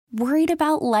Worried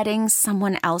about letting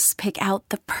someone else pick out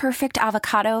the perfect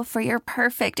avocado for your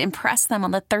perfect impress them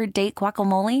on the third date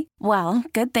guacamole? Well,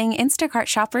 good thing Instacart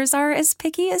shoppers are as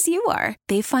picky as you are.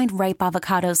 They find ripe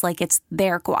avocados like it's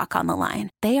their guac on the line.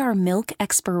 They are milk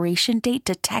expiration date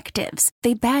detectives.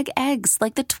 They bag eggs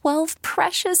like the 12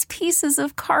 precious pieces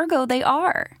of cargo they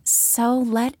are. So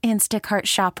let Instacart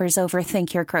shoppers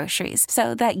overthink your groceries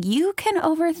so that you can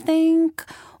overthink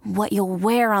what you'll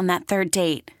wear on that third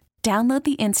date. Download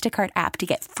the Instacart app to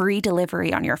get free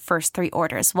delivery on your first 3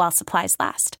 orders while supplies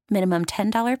last. Minimum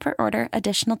 $10 per order.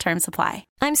 Additional terms apply.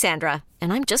 I'm Sandra,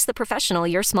 and I'm just the professional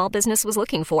your small business was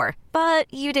looking for. But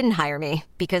you didn't hire me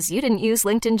because you didn't use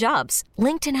LinkedIn Jobs.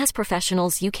 LinkedIn has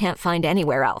professionals you can't find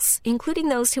anywhere else, including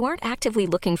those who aren't actively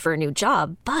looking for a new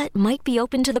job, but might be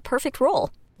open to the perfect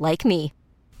role, like me.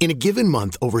 In a given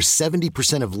month, over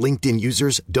 70% of LinkedIn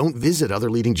users don't visit other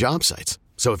leading job sites.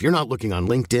 So if you're not looking on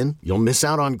LinkedIn, you'll miss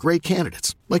out on great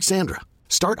candidates like Sandra.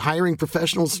 Start hiring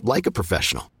professionals like a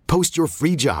professional. Post your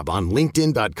free job on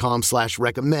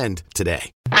linkedin.com/recommend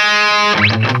today.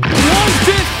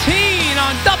 1:15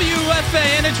 on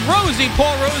WFAN. It's Rosie,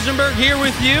 Paul Rosenberg here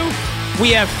with you.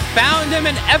 We have found him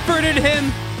and efforted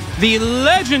him. The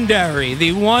legendary,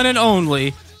 the one and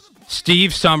only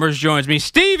Steve Somers joins me.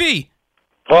 Stevie!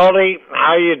 Paulie,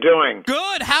 how you doing?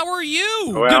 Good. How are you?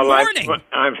 Well, good morning.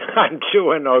 I'm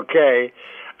doing okay.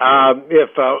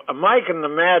 If Mike and the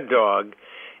Mad Dog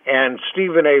and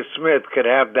Stephen A. Smith could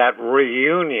have that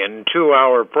reunion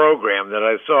 2-hour program that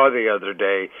I saw the other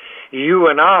day, you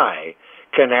and I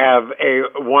can have a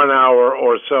 1-hour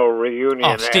or so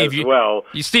reunion Steve, as well.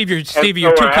 Stevie,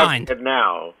 you're too kind.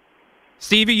 Now.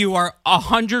 Stevie, you are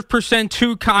 100%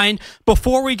 too kind.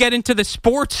 Before we get into the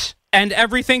sports and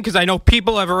everything, because I know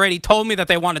people have already told me that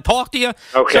they want to talk to you.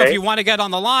 Okay. So if you want to get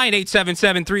on the line,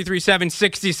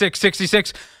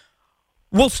 877-337-6666.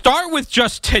 We'll start with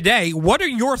just today. What are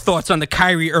your thoughts on the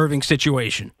Kyrie Irving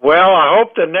situation? Well, I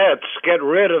hope the Nets get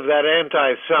rid of that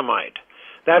anti-Semite.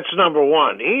 That's number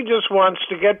one. He just wants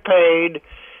to get paid.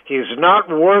 He's not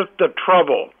worth the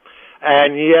trouble.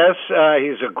 And yes,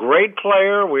 he's a great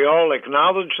player. We all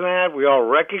acknowledge that. We all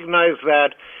recognize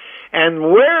that.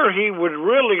 And where he would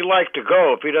really like to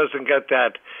go if he doesn't get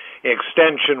that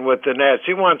extension with the Nets,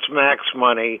 he wants max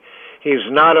money. He's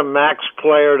not a max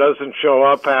player, doesn't show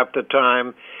up half the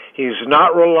time. He's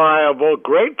not reliable.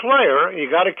 Great player. You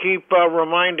got to keep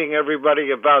reminding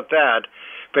everybody about that.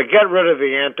 But get rid of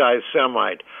the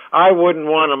anti-Semite. I wouldn't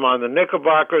want him on the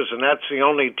Knickerbockers, and that's the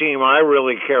only team I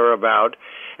really care about.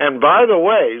 And by the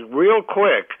way, real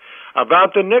quick,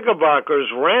 about the Knickerbockers,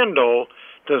 Randall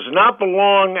does not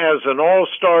belong as an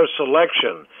all-star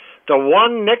selection. The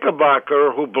one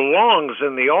Knickerbocker who belongs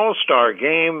in the all-star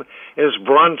game is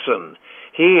Brunson.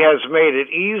 He has made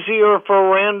it easier for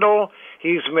Randall.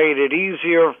 He's made it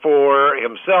easier for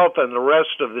himself and the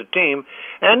rest of the team.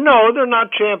 And no, they're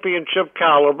not championship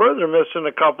caliber. They're missing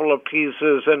a couple of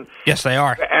pieces. And yes, they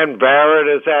are. And Barrett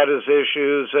has had his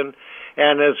issues and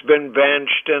has been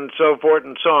benched and so forth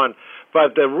and so on.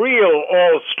 But the real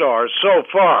all-star so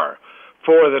far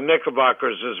for the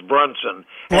Knickerbockers is Brunson.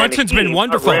 Brunson's been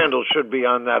wonderful. Randall should be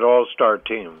on that all-star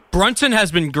team. Brunson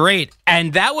has been great,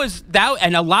 and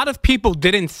and a lot of people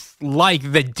didn't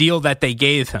like the deal that they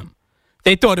gave him.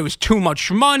 They thought it was too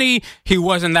much money. He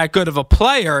wasn't that good of a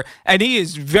player, and he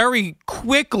is very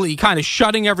quickly kind of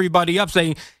shutting everybody up,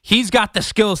 saying he's got the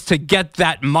skills to get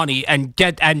that money and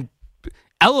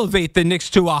elevate the Knicks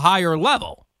to a higher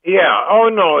level. Yeah. Oh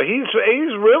no, he's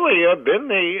really been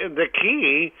the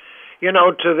key.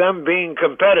 To them being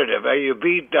competitive. You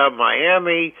beat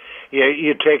Miami,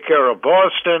 you take care of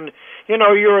Boston.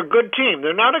 You're a good team.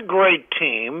 They're not a great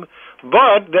team,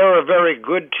 but they're a very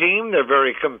good team. They're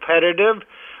very competitive.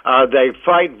 They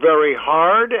fight very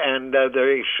hard, and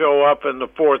they show up in the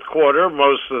fourth quarter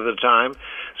most of the time.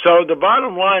 So the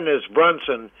bottom line is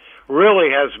Brunson really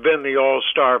has been the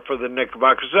all-star for the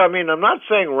Knickerbockers. I mean, I'm not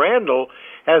saying Randall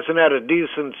hasn't had a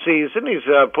decent season. He's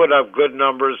put up good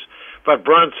numbers. But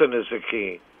Brunson is the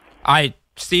key.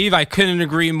 Steve, I couldn't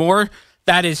agree more.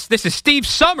 This is Steve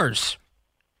Somers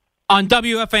on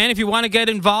WFAN. If you want to get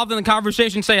involved in the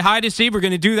conversation, say hi to Steve. We're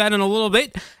going to do that in a little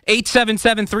bit.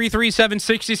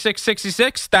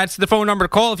 877-337-6666. That's the phone number to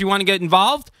call if you want to get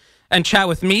involved and chat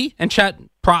with me and chat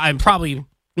probably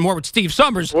more with Steve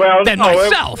Somers than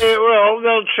myself.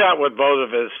 They'll chat with both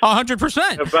of us.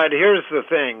 100%. But here's the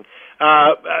thing.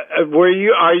 Are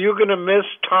you going to miss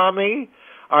Tommy?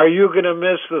 Are you going to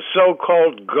miss the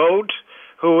so-called GOAT,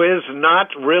 who is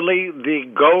not really the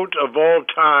GOAT of all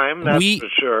time, that's for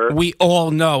sure? We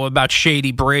all know about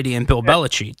Shady Brady and Bill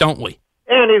Belichick, don't we?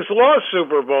 And he's lost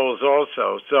Super Bowls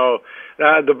also. So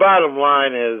the bottom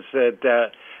line is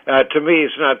that to me,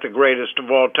 he's not the greatest of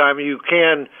all time. You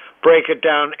can break it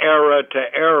down era to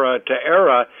era to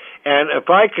era. And if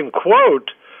I can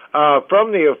quote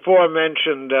from the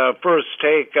aforementioned First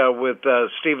Take with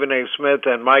Stephen A. Smith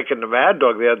and Mike and the Mad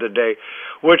Dog the other day,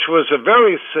 which was a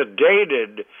very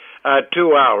sedated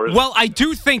 2 hours. Well, I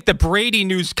do think the Brady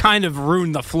news kind of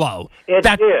ruined the flow. It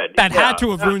did. That had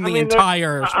to have ruined the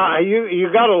entire... You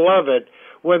got to love it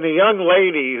when the young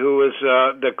lady who was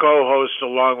the co-host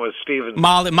along with Stephen...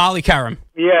 Molly Karam.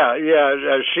 Yeah.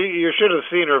 You should have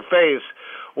seen her face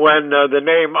when the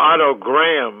name Otto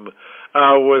Graham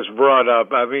was brought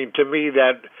up. I mean, to me,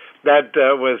 that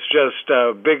was just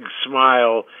a big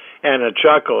smile and a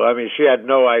chuckle. I mean, she had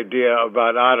no idea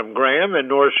about Otto Graham, and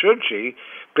nor should she,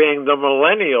 being the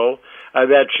millennial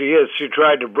that she is. She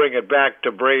tried to bring it back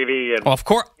to Brady and of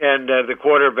course, and the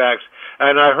quarterbacks.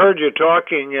 And I heard you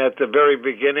talking at the very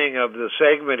beginning of the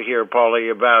segment here,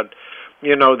 Paulie, about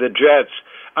the Jets.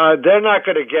 They're not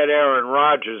going to get Aaron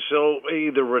Rodgers. He'll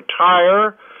either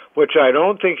retire, which I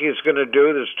don't think he's going to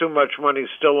do. There's too much money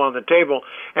still on the table.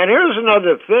 And here's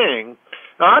another thing.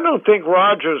 I don't think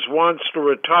Rodgers wants to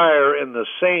retire in the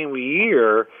same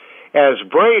year as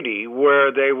Brady,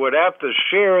 where they would have to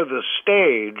share the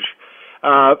stage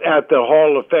at the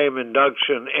Hall of Fame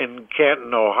induction in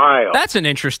Canton, Ohio. That's an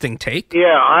interesting take.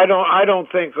 Yeah, I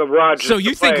don't think Rodgers. So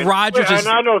you think Rodgers is? And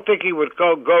I don't think he would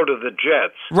go to the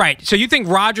Jets. Right. So you think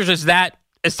Rodgers is that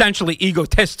essentially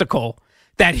egotistical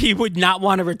that he would not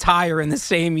want to retire in the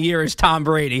same year as Tom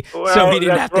Brady, so he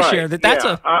didn't have to share that.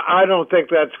 I don't think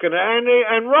that's going to.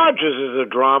 And Rodgers is a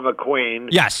drama queen.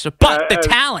 Yes, but the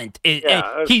talent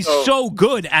he's so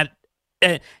good at.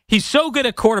 He's so good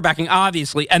at quarterbacking,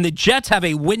 obviously, and the Jets have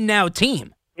a win now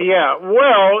team. Yeah,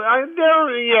 well,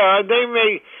 they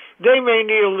may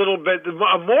need a little bit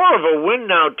more of a win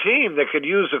now team that could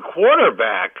use a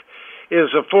quarterback. Is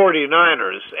the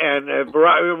 49ers, and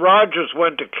Rodgers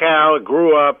went to Cal,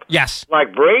 grew up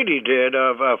like Brady did,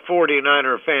 of a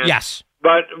 49er fan. Yes.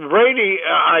 But Brady,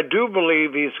 I do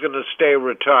believe he's going to stay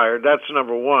retired. That's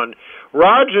number one.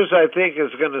 Rodgers, I think,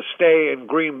 is going to stay in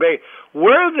Green Bay.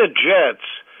 Where the Jets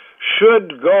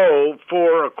should go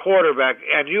for a quarterback,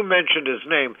 and you mentioned his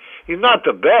name, he's not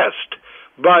the best,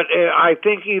 but I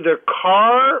think either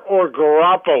Carr or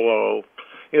Garoppolo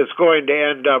is going to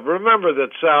end up. Remember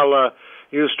that Saleh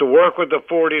used to work with the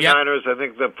 49ers. Yep. I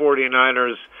think the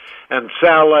 49ers and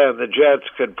Saleh and the Jets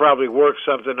could probably work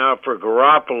something out for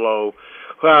Garoppolo,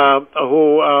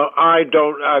 who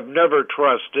I've never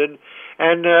trusted,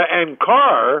 and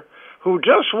Carr, who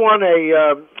just won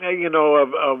a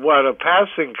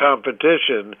passing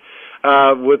competition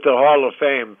with the Hall of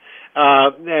Fame,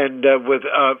 and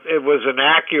it was an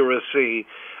accuracy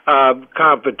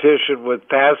competition with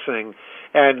passing.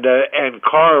 And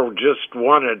Carr just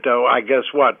won it, though. I guess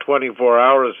 24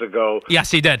 hours ago. Yes,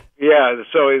 he did. Yeah,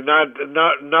 so he's not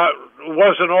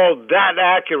wasn't all that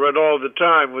accurate all the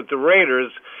time with the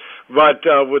Raiders, but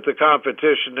with the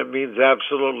competition, it means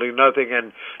absolutely nothing,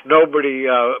 and nobody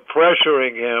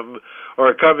pressuring him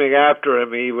or coming after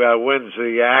him. He wins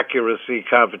the accuracy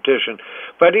competition,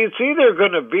 but it's either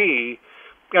going to be,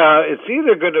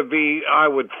 I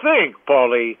would think,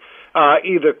 Paulie.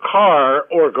 Either Carr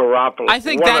or Garoppolo. I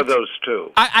think one of those two.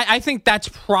 I think that's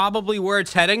probably where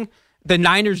it's heading. The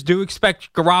Niners do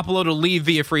expect Garoppolo to leave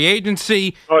via free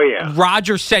agency. Oh, yeah.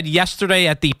 Rodgers said yesterday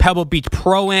at the Pebble Beach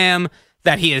Pro-Am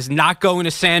that he is not going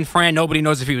to San Fran. Nobody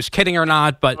knows if he was kidding or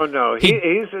not. But he's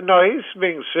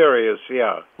being serious,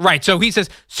 yeah. Right, so he says,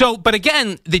 but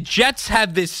again, the Jets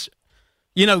have this,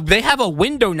 they have a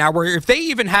window now where if they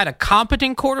even had a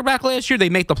competent quarterback last year, they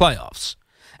make the playoffs.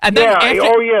 And then I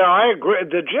agree.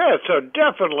 The Jets are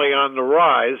definitely on the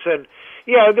rise, and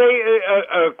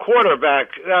a quarterback.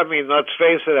 I mean, let's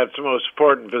face it, that's the most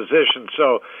important position.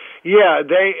 So,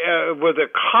 they with a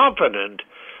competent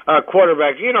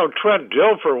quarterback. Trent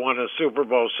Dilfer won a Super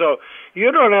Bowl, so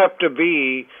you don't have to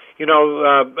be,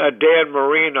 a Dan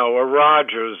Marino, a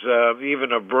Rodgers,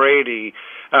 even a Brady,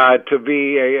 to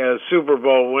be a Super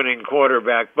Bowl winning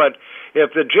quarterback, but.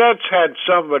 If the Jets had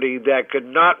somebody that could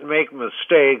not make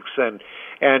mistakes and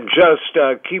just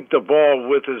keep the ball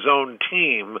with his own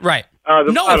team, right?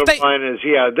 The bottom line is,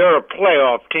 they're a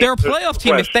playoff team. They're a playoff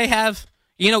team if they have,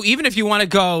 even if you want to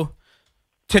go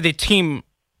to the team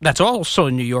that's also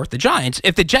in New York, the Giants.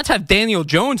 If the Jets have Daniel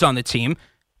Jones on the team,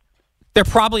 they're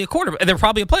probably a quarterback. They're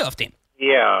probably a playoff team.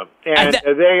 Yeah, and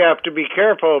they have to be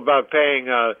careful about paying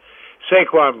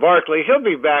Saquon Barkley. He'll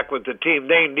be back with the team.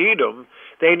 They need him.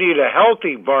 They need a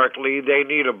healthy Barkley. They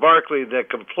need a Barkley that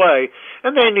can play,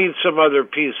 and they need some other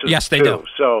pieces. Yes, they too. do.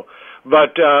 So,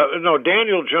 But no,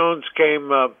 Daniel Jones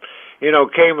came of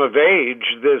age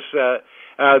this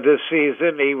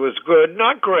season. He was good,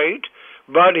 not great,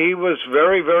 but he was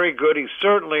very, very good. He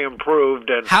certainly improved.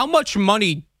 And how much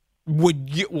money what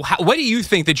do you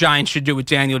think the Giants should do with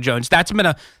Daniel Jones? That's been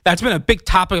a big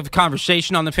topic of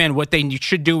conversation on the fan. What they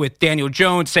should do with Daniel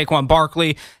Jones, Saquon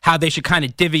Barkley, how they should kind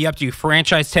of divvy up. Do you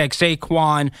franchise tag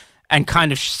Saquon and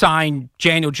kind of sign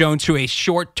Daniel Jones to a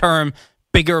short-term,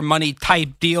 bigger money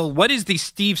type deal? What is the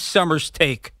Steve Summers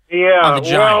take on the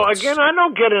Giants? Well, again, I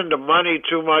don't get into money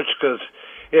too much because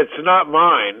it's not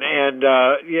mine. And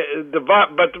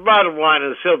but the bottom line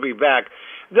is he'll be back.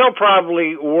 They'll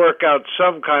probably work out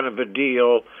some kind of a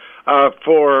deal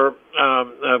for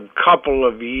a couple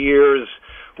of years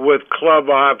with club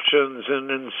options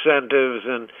and incentives,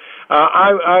 and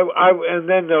and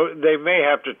then they may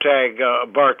have to tag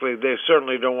Barkley. They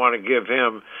certainly don't want to give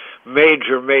him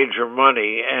major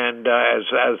money, and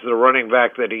as the running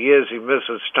back that he is, he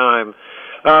misses time.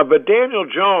 But Daniel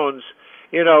Jones,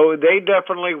 they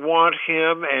definitely want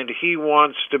him, and he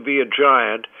wants to be a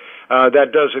Giant.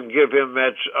 That doesn't give him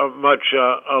much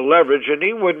leverage, and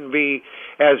he wouldn't be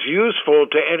as useful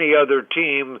to any other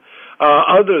team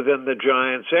other than the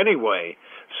Giants anyway.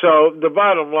 So the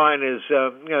bottom line is,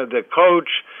 the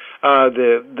coach,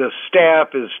 the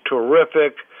staff is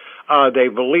terrific. They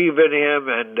believe in him,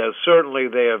 and certainly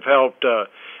they have helped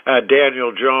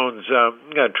Daniel Jones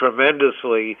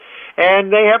tremendously.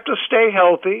 And they have to stay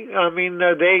healthy. I mean,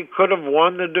 they could have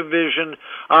won the division,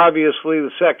 obviously,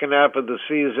 the second half of the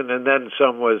season, and then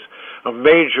some was a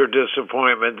major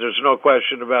disappointment. There's no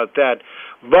question about that.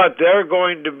 But they're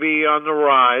going to be on the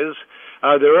rise.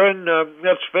 They're in,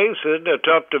 let's face it, a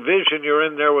tough division. You're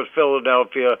in there with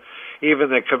Philadelphia. Even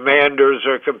the Commanders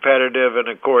are competitive, and,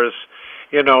 of course,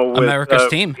 with America's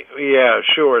team. Yeah,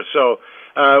 sure. So,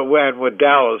 and with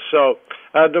Dallas. So,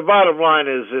 the bottom line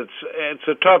is it's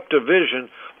a tough division,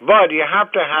 but you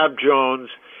have to have Jones.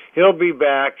 He'll be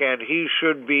back, and he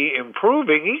should be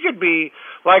improving. He could be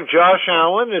like Josh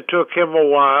Allen. It took him a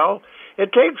while.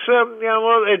 It takes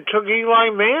it took Eli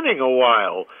Manning a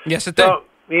while. Yes, it did. So,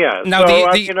 yeah. Now,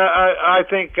 I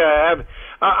think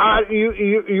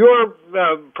your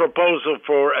proposal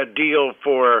for a deal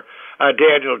for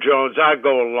Daniel Jones, I'd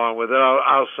go along with it.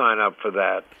 I'll sign up for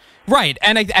that. Right,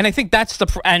 and I think that's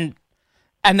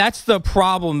and that's the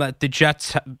problem that the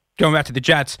Jets, going back to the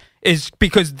Jets, is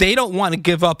because they don't want to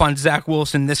give up on Zach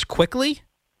Wilson this quickly.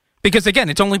 Because, again,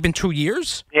 it's only been 2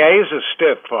 years. Yeah, he's a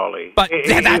stiff, Paulie. But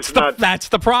that's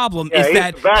the problem, yeah, is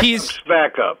that he's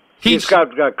backup. He's got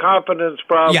confidence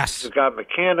problems. Yes. He's got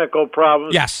mechanical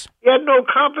problems. Yes. He had no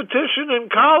competition in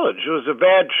college. It was a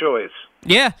bad choice.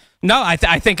 Yeah. No, I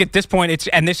think at this point,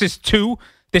 this is two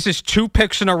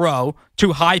picks in a row,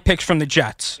 2 high picks from the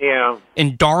Jets. Yeah.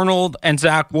 In Darnold and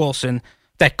Zach Wilson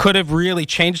that could have really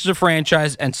changed the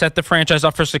franchise and set the franchise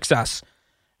up for success.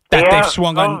 That they've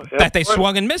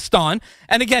swung and missed on.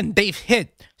 And again, they've hit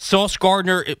Sauce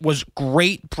Gardner. It was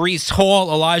great. Breece Hall,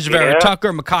 Elijah Vera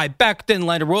Tucker, Mekhi Becton,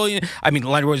 Leonard Williams.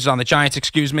 Leonard Williams is on the Giants,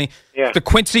 excuse me. Yeah. The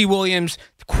Quincy Williams,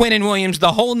 Quinnen Williams,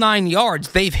 the whole 9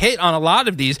 yards. They've hit on a lot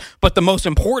of these, but the most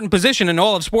important position in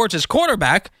all of sports is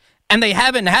quarterback, and they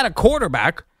haven't had a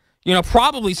quarterback,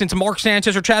 probably since Mark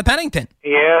Sanchez or Chad Pennington.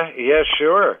 Yeah,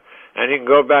 sure. And you can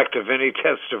go back to Vinny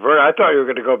Testaverde. I thought you were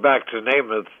going to go back to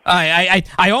Namath. I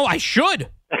should.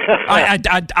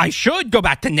 I should go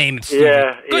back to Namath.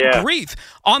 Stephen. Good grief.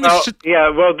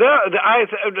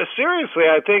 Seriously,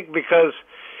 I think because,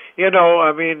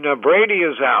 Brady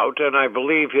is out, and I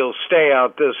believe he'll stay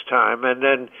out this time. And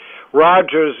then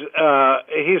Rodgers,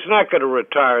 he's not going to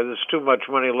retire. There's too much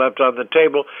money left on the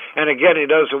table. And again, he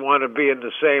doesn't want to be in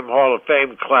the same Hall of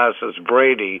Fame class as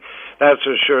Brady. That's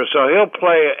for sure. So he'll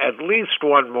play at least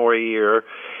one more year,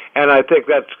 and I think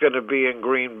that's going to be in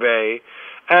Green Bay.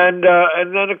 And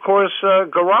then, of course,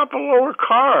 Garoppolo or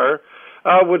Carr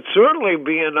would certainly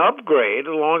be an upgrade,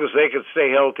 as long as they could stay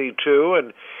healthy, too,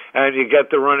 and you get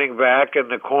the running back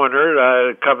and the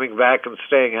corner coming back and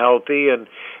staying healthy, and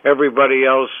everybody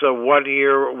else 1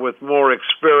 year with more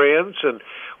experience, and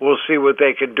we'll see what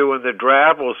they can do in the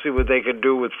draft. We'll see what they can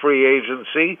do with free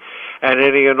agency and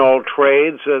any and all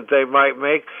trades that they might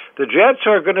make. The Jets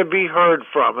are going to be heard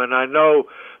from, and I know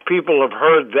people have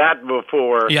heard that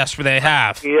before. Yes, they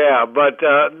have. Yeah, but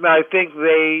I think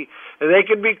they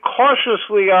can be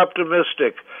cautiously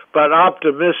optimistic, but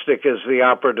optimistic is the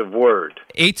operative word.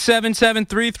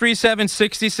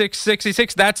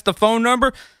 877-337-6666. That's the phone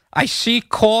number. I see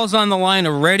calls on the line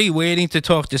already waiting to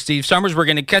talk to Steve Summers. We're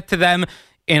going to get to them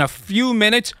in a few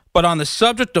minutes, but on the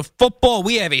subject of football,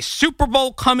 we have a Super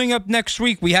Bowl coming up next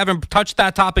week. We haven't touched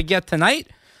that topic yet tonight,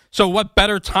 So what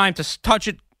better time to touch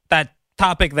that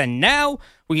topic than now?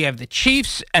 We have the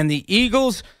Chiefs and the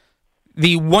Eagles.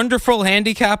 The wonderful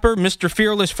handicapper, Mr.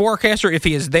 Fearless Forecaster, if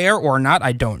he is there or not,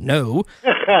 I don't know.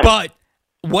 But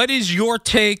what is your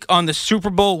take on the Super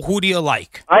Bowl? Who do you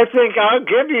like? I think I'll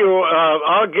give you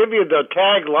the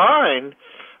tagline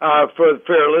for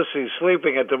Fearless. He's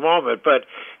sleeping at the moment, but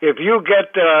if you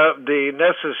get the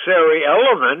necessary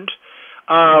element,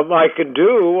 I can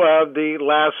do the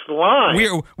last line.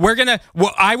 We're gonna.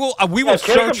 Well, we will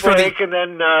take search a break for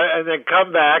and then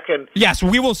come back and. Yes,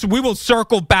 we will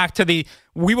circle back to the.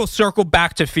 We will circle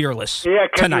back to Fearless. Yeah,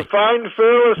 can tonight. you find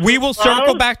Fearless? We will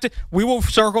circle back to. We will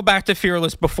circle back to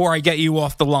Fearless before I get you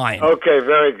off the line. Okay,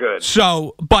 very good.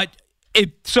 So,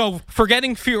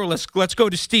 forgetting Fearless, let's go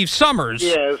to Steve Summers.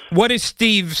 Yes. What is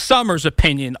Steve Summers'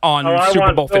 opinion on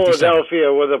Super Bowl 57? I want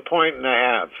Philadelphia with 1.5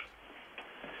 points.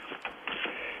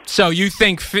 So you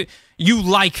think you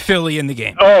like Philly in the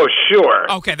game? Oh,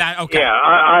 sure. Okay, okay.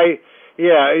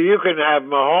 Yeah, you can have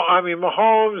Mahomes. I mean,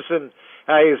 Mahomes, and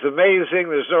he's amazing.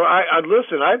 There's no.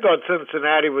 Listen. I thought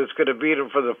Cincinnati was going to beat him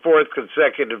for the 4th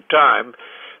consecutive time.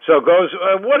 So goes.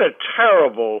 What a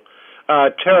terrible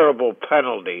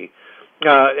penalty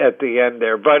at the end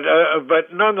there. But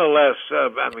nonetheless,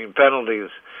 penalties.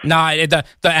 No,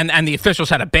 and the officials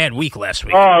had a bad week last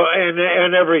week. Oh,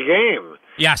 and every game.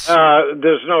 Yes.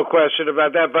 There's no question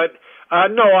about that. But,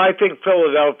 no, I think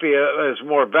Philadelphia is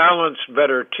more balanced,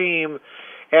 better team.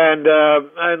 And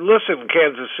listen,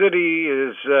 Kansas City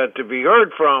is to be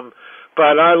heard from,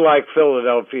 but I like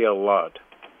Philadelphia a lot.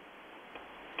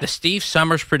 The Steve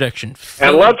Summers prediction.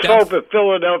 And let's hope if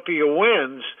Philadelphia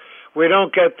wins, we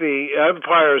don't get the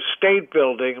Empire State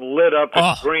Building lit up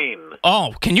in green.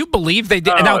 Oh, can you believe they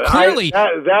did? Now, clearly,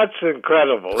 that's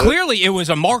incredible. Clearly, it was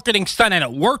a marketing stunt, and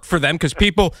it worked for them because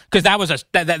that was a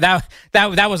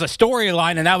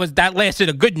storyline, and that lasted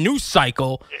a good news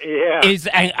cycle. Yeah.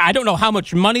 And I don't know how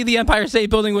much money the Empire State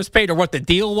Building was paid, or what the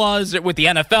deal was with the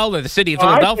NFL or the city of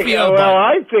Philadelphia.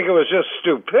 I think it was just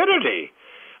stupidity.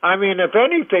 I mean, if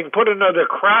anything, put another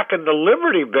crack in the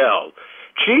Liberty Bell.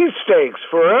 Cheesesteaks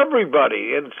for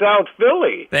everybody in South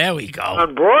Philly. There we go.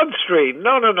 On Broad Street.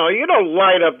 No. You don't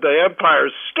light up the Empire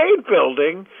State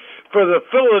Building for the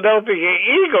Philadelphia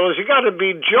Eagles. You got to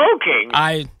be joking.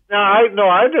 I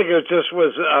think it just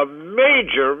was a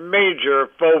major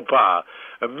faux pas,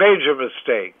 a major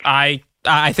mistake. I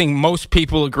think most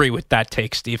people agree with that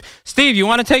take, Steve. Steve, you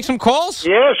want to take some calls?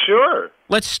 Yeah, sure.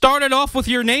 Let's start it off with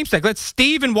your namesake.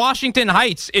 Steve in Washington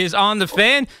Heights is on the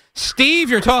Fan. Steve,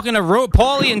 you're talking to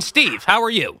Paulie and Steve. How are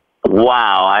you?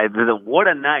 Wow, what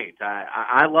a night.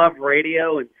 I love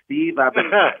radio, and Steve, I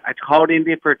called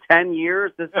Indy for 10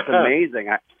 years. This is amazing.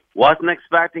 I wasn't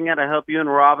expecting it. I hope you and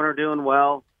Robin are doing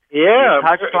well. Yeah. You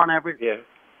touched on everything. Yeah.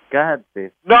 Go ahead,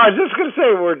 Steve. No, I was just going to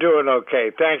say we're doing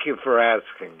okay. Thank you for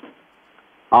asking.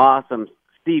 Awesome.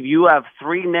 Steve, you have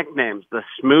 3 nicknames, the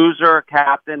Smoozer,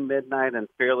 Captain, Midnight, and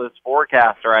Fearless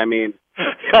Forecaster. I mean,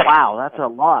 wow, that's a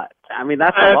lot. I mean,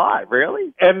 that's a lot,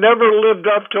 really? And never lived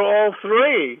up to all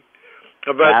 3.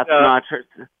 But, that's not true.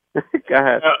 Go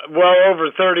ahead. Well, over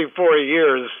 34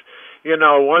 years,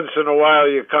 once in a while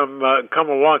you come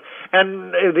along.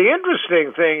 And the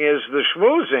interesting thing is the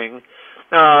schmoozing.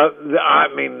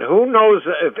 Who knows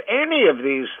if any of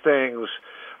these things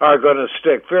are going to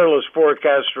stick. Fearless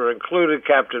Forecaster included,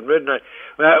 Captain Midnight.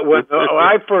 When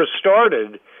I first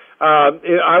started,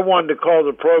 I wanted to call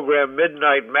the program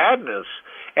Midnight Madness,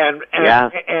 and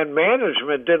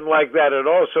management didn't like that at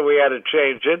all, so we had to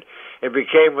change it. It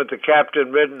became with the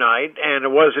Captain Midnight, and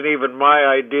it wasn't even my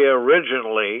idea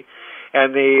originally.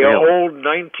 And the old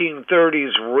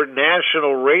 1930s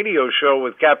national radio show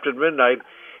with Captain Midnight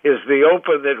is the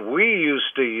open that we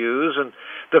used to use. And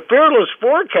the Fearless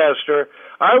Forecaster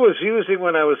I was using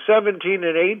when I was 17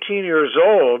 and 18 years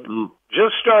old,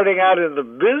 just starting out in the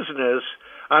business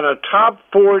on a top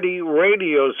 40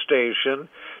 radio station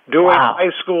doing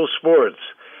high school sports.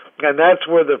 And that's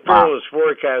where the Fearless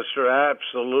Forecaster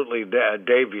absolutely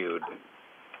debuted.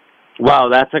 Wow,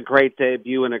 that's a great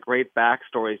debut and a great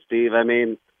backstory, Steve. I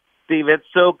mean, Steve, it's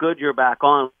so good you're back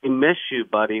on. We miss you,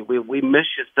 buddy. We miss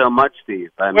you so much,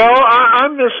 Steve. I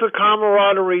miss the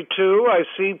camaraderie, too. I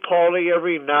see Paulie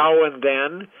every now and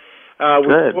then.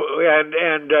 Good.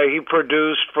 And he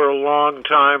produced for a long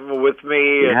time with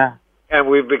me, and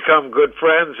we've become good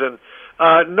friends. And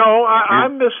I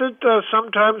miss it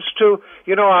sometimes, too.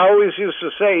 I always used to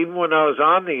say, even when I was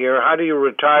on the air, how do you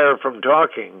retire from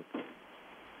talking?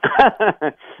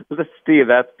 Steve,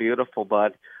 that's beautiful,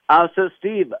 bud. So,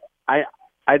 Steve,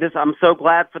 I'm so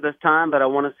glad for this time, but I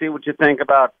want to see what you think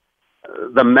about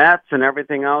the Mets and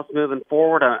everything else moving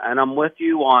forward. And I'm with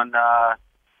you on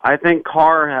I think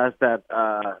Carr has that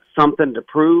something to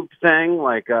prove thing,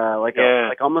 like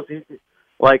almost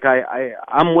like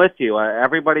I'm with you.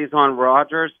 Everybody's on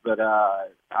Rodgers, but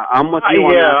I'm with you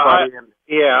on that, buddy.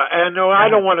 And no, I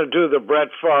don't want to do the Brett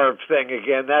Favre thing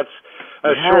again. That's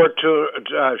a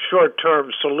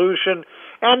short-term solution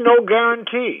and no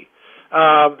guarantee.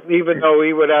 Even though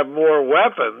he would have more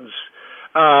weapons,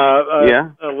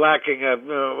 lacking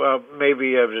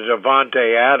maybe a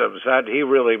Davante Adams, that he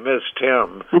really missed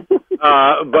him.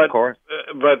 But of course.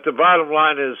 But the bottom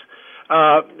line is,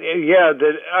 but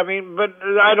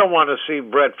I don't want to see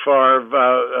Brett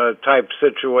Favre type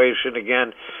situation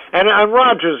again. And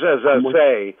Rodgers, as I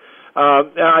say,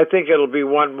 I think it'll be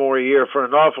one more year for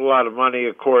an awful lot of money,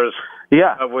 of course.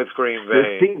 With Green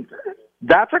Bay.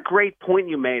 That's a great point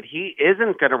you made. He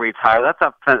isn't going to retire. That's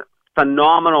a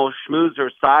phenomenal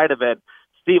schmoozer side of it.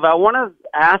 Steve, I want to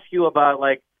ask you about,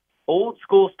 like, old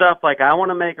school stuff. Like, I want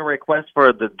to make a request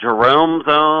for the Jerome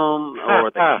Zone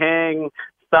or the King,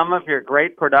 some of your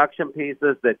great production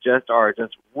pieces that are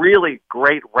just really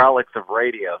great relics of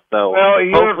radio. So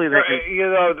hopefully they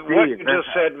can what you just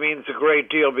said means a great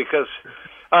deal because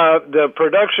the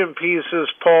production pieces,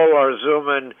 Paul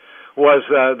Arzuman was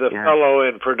the fellow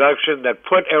in production that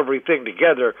put everything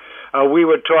together. We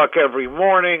would talk every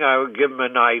morning. I would give him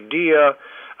an idea.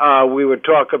 We would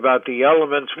talk about the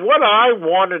elements. What I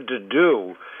wanted to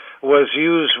do was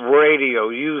use radio,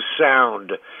 use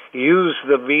sound, use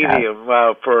the medium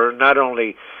for not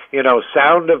only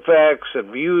sound effects and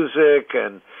music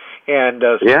and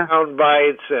sound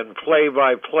bites and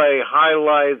play-by-play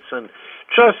highlights and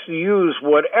just use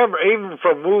whatever, even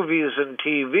for movies and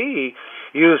TV,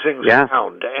 using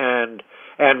sound and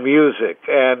music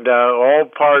and all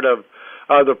part of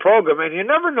the program. And you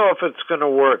never know if it's going to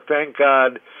work. Thank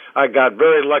God I got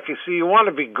very lucky. See, you want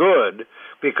to be good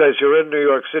because you're in New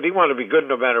York City. You want to be good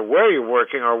no matter where you're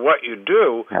working or what you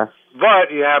do. Yes.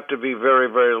 But you have to be very,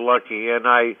 very lucky. And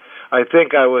I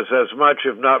think I was as much,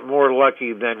 if not more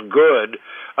lucky than good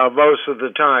most of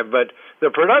the time. But the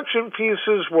production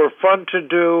pieces were fun to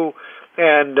do,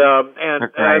 and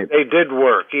they did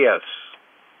work, yes.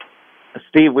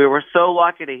 Steve, we were so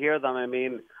lucky to hear them. I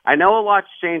mean, I know a lot's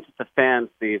changed with the fans,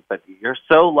 Steve, but you're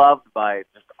so loved by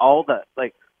just all the,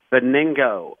 like, the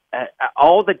Ningo,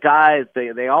 all the guys.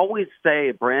 They always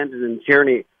say, Brandon and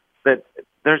Tierney, that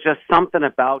there's just something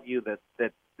about you that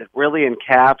really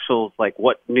encapsulates like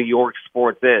what New York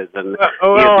sports is, and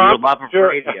your love of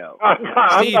radio.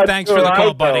 Steve, thanks for the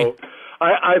call, buddy.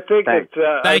 I think it's.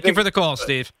 Thank you for the call,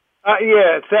 Steve.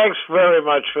 Thanks very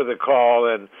much for the call,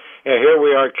 and here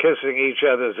we are kissing each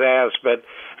other's ass. But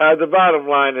the bottom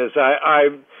line is, I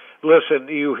listen.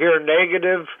 You hear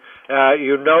negative.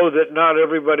 You know that not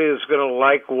everybody is going to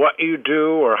like what you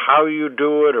do or how you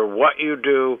do it or what you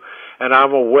do, and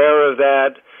I'm aware of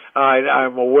that.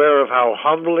 I'm aware of how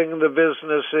humbling the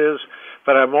business is,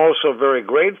 but I'm also very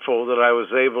grateful that I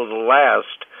was able to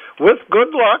last with good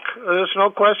luck. There's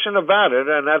no question about it,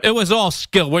 and it was all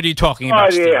skill. What are you talking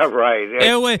about, Steve? Yeah, right.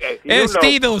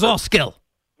 Steve, it was all skill.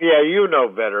 Yeah, you know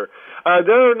better.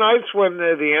 There are nights when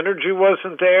the energy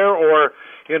wasn't there, or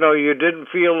you didn't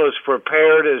feel as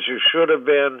prepared as you should have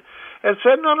been, and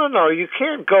said, no, you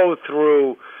can't go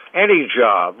through any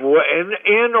job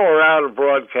in or out of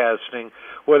broadcasting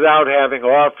without having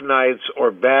off nights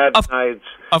or bad nights.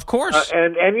 Of course.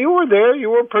 And you were there. You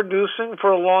were producing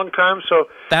for a long time. So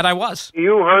that I was.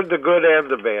 You heard the good and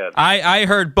the bad. I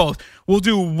heard both. We'll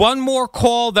do one more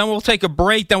call, then we'll take a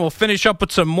break, then we'll finish up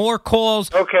with some more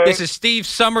calls. Okay. This is Steve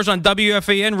Summers on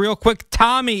WFAN. Real quick,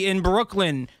 Tommy in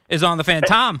Brooklyn is on the fan.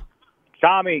 Tom.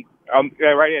 Tommy.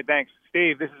 Right here. Thanks.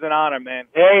 Steve, this is an honor, man.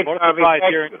 Hey, what Tommy.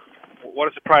 What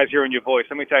a surprise hearing your voice.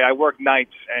 Let me tell you, I work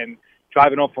nights, and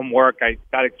driving home from work, I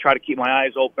got to try to keep my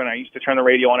eyes open. I used to turn the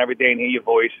radio on every day and hear your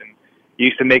voice, and you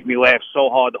used to make me laugh so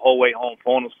hard the whole way home.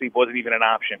 Falling asleep wasn't even an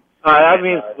option. That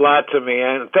means a lot to me,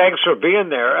 and thanks for being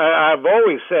there. I've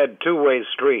always said two-way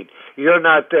street. You're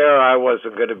not there, I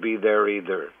wasn't going to be there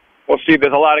either. Well, Steve,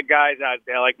 there's a lot of guys out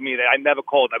there like me that I never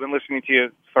called. I've been listening to you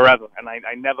forever, and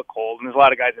I never called. And there's a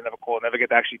lot of guys that never called, never get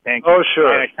to actually thank you. Oh,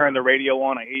 sure. And I turn the radio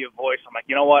on, I hear your voice. I'm like,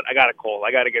 you know what? I got to call.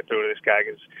 I got to get through to this guy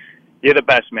because you're the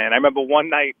best, man. I remember one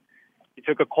night you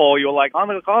took a call. You were like, on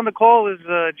the call is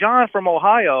John from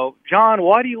Ohio. John,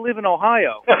 why do you live in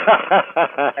Ohio?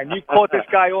 And you caught this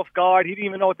guy off guard. He didn't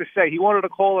even know what to say. He wanted to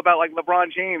call about like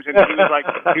LeBron James, and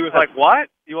he was like, what?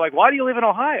 You were like, why do you live in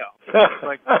Ohio? I was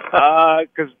like,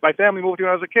 because my family moved here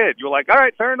when I was a kid. You were like, all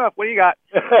right, fair enough. What do you got?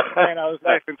 And I was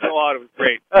laughing so hard. It was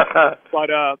great. But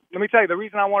let me tell you, the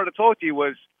reason I wanted to talk to you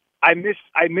was I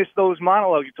miss those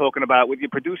monologues you're talking about with your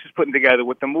producers putting together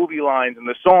with the movie lines and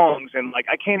the songs, and like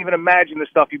I can't even imagine the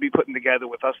stuff you'd be putting together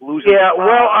with us losing. Yeah,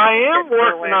 well, I am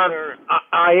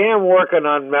working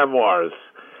on memoirs.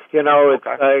 You know, it's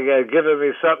giving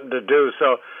me something to do.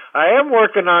 So I am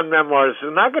working on memoirs.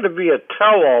 It's not going to be a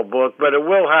tell-all book, but it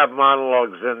will have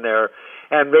monologues in there,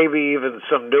 and maybe even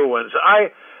some new ones.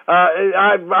 I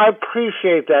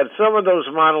appreciate that. Some of those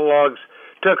monologues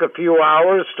took a few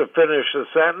hours to finish a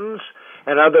sentence,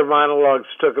 and other monologues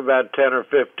took about 10 or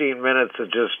 15 minutes.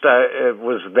 It just it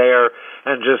was there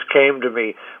and just came to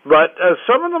me. But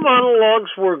some of the monologues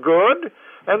were good,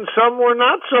 and some were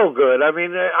not so good. I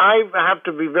mean, I have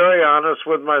to be very honest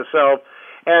with myself,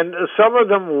 and some of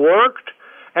them worked.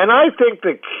 And I think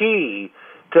the key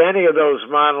to any of those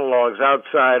monologues,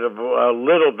 outside of a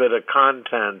little bit of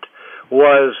content,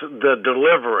 was the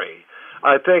delivery.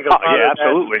 I think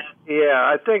absolutely.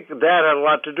 I think that had a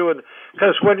lot to do with,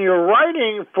 because when you're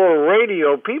writing for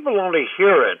radio, people only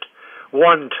hear it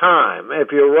one time.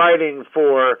 If you're writing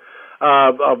for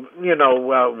a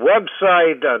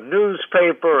website, a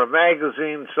newspaper, a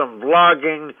magazine, some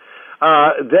blogging,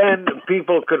 then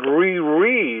people could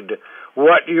reread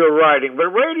what you're writing. But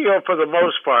radio, for the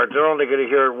most part, they're only going to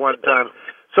hear it one time.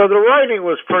 So the writing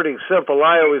was pretty simple.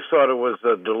 I always thought it was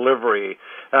the delivery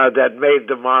that made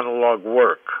the monologue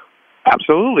work.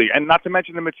 Absolutely, and not to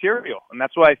mention the material. And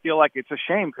that's why I feel like it's a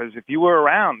shame, because if you were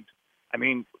around, I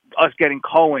mean, us getting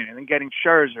Cohen and then getting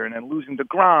Scherzer and then losing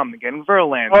DeGrom and getting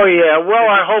Verlander. Oh, yeah. Well,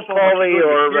 I hope Paulie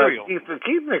or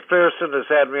Keith McPherson has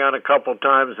had me on a couple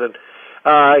times, and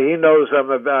he knows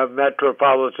I'm a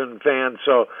Metropolitan fan.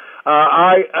 So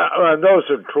those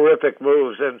are terrific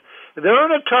moves. And they're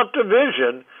in a tough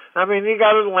division. I mean, you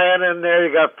got Atlanta in there,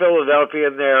 you got Philadelphia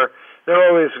in there. They're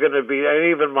always going to be, and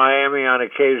even Miami on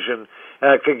occasion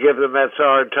could give the Mets a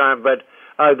hard time, but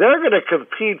they're going to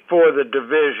compete for the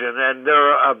division, and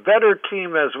they're a better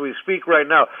team as we speak right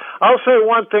now. I'll say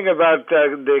one thing about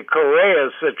the Correa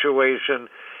situation.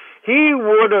 He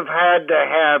would have had to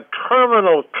have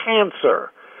terminal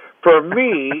cancer for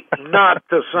me not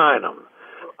to sign him.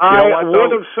 I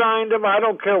would have signed him. I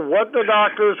don't care what the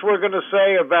doctors were going to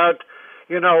say about,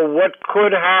 what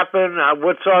could happen,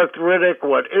 what's arthritic,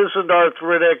 what isn't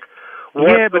arthritic.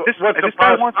 But this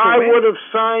guy wants to win. I would have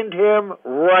signed him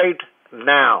right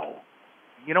now.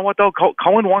 You know what, though?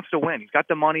 Cohen wants to win. He's got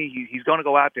the money. He's going to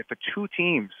go out there for two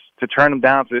teams to turn him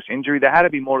down for this injury. There had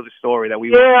to be more to the story that we...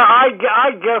 Yeah,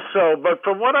 I guess so. But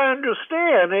from what I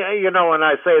understand, and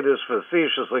I say this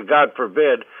facetiously, God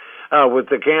forbid, with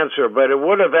the cancer, but it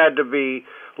would have had to be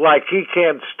like he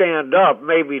can't stand up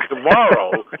maybe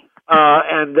tomorrow,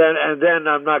 and then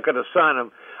I'm not going to sign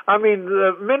him. I mean,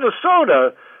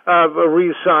 Minnesota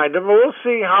re-signed him. We'll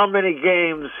see how many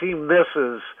games he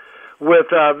misses with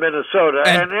Minnesota.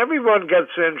 And everyone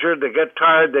gets injured. They get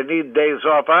tired. They need days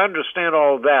off. I understand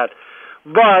all of that.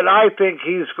 But I think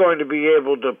he's going to be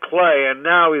able to play, and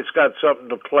now he's got something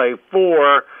to play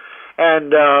for.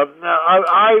 And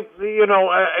you're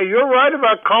right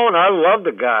about Cohen. I love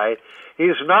the guy.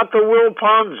 He's not the Will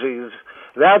Ponzi's,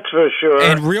 that's for sure.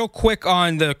 And real quick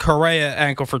on the Correa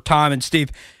ankle for Tom and Steve,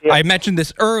 I mentioned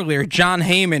this earlier. John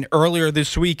Heyman earlier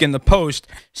this week in the Post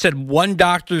said one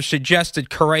doctor suggested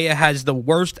Correa has the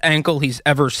worst ankle he's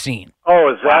ever seen.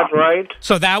 Oh, is that right?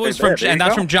 So that was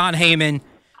that's from John Heyman.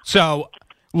 So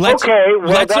that's good.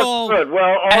 Well, all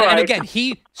right. And again,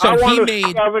 he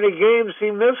made how many games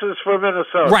he misses for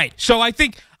Minnesota. Right. So I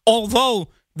think although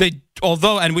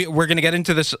we're going to get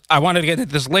into this, I wanted to get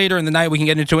into this later in the night. We can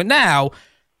get into it now.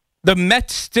 The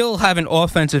Mets still have an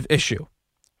offensive issue.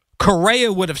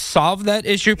 Correa would have solved that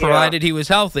issue provided he was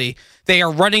healthy. They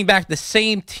are running back the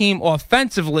same team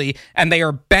offensively, and they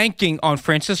are banking on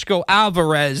Francisco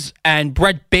Alvarez and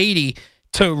Brett Beatty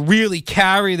to really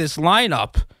carry this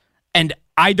lineup. And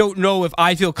I don't know if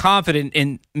I feel confident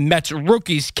in Mets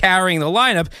rookies carrying the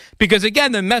lineup because,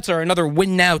 again, the Mets are another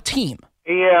win-now team.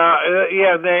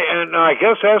 And I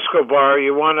guess Escobar,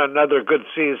 you want another good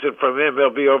season from him.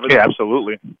 He'll be over there. Yeah,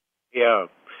 absolutely. Yeah.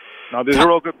 No, these are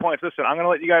all good points. Listen, I'm going to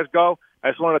let you guys go. I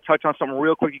just wanted to touch on something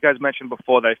real quick you guys mentioned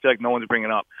before that I feel like no one's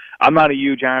bringing up. I'm not a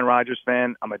huge Aaron Rodgers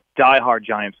fan. I'm a diehard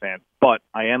Giants fan, but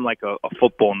I am like a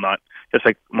football nut, just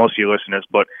like most of your listeners.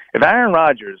 But if Aaron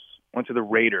Rodgers went to the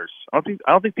Raiders, I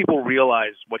don't think people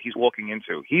realize what he's walking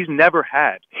into. He's never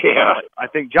had. Yeah. I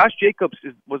think Josh Jacobs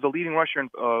was the leading rusher in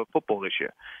football this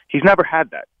year. He's never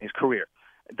had that in his career.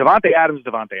 Devontae Adams.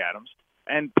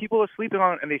 And people are sleeping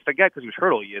on, and they forget because he was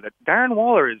hurt all year, that Darren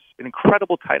Waller is an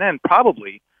incredible tight end,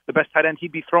 probably the best tight end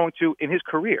he'd be throwing to in his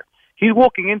career. He's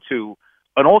walking into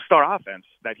an all-star offense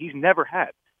that he's never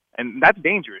had, and that's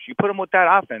dangerous. You put him with that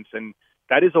offense, and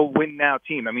that is a win-now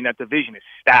team. I mean, that division is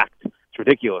stacked. It's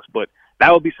ridiculous, but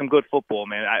that would be some good football,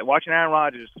 man. Watching Aaron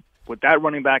Rodgers with that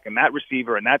running back and that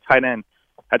receiver and that tight end,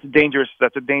 that's a dangerous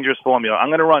formula. I'm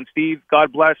going to run. Steve,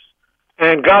 God bless.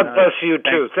 And God bless you,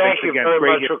 too. Thank you very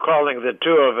much for calling, the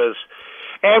two of us.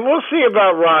 And we'll see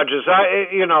about Rodgers.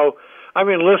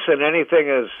 Listen, anything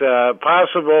is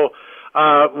possible,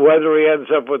 whether he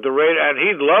ends up with the Raiders. And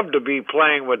he'd love to be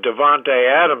playing with Devontae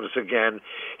Adams again.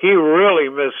 He really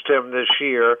missed him this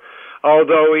year.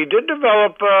 Although he did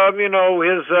develop, he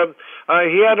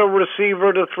had a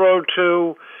receiver to throw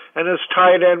to, and his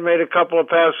tight end made a couple of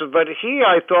passes, but he,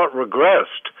 I thought,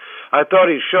 regressed. I thought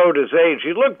he showed his age.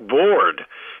 He looked bored.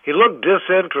 He looked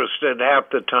disinterested half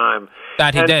the time.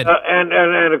 That he did.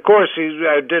 And of course, he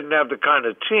didn't have the kind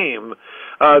of team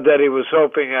that he was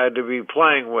hoping to be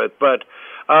playing with. But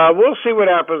we'll see what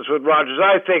happens with Rodgers.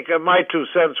 I think my 2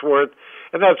 cents worth,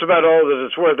 and that's about all that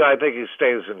it's worth, I think he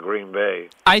stays in Green Bay.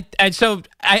 I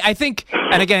think,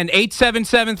 and again,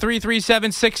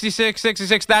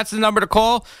 877-337-6666, that's the number to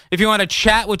call. If you want to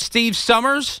chat with Steve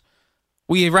Summers,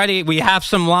 we have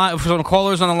some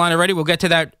callers on the line already. We'll get to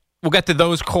that. We'll get to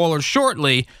those callers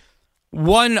shortly.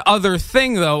 One other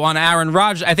thing, though, on Aaron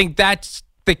Rodgers, I think that's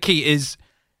the key is,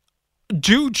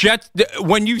 when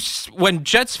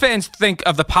Jets fans think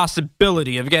of the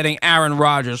possibility of getting Aaron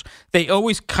Rodgers, they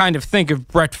always kind of think of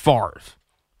Brett Favre.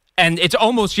 And it's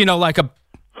almost,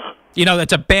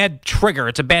 that's a bad trigger.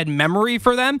 It's a bad memory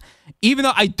for them, even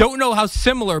though I don't know how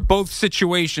similar both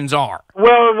situations are.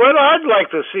 Well, what I'd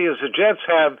like to see is the Jets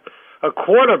have a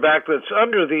quarterback that's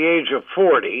under the age of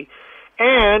 40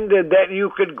 and that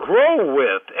you could grow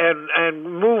with and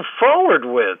move forward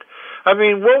with. I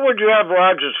mean, what would you have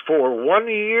Rodgers for? 1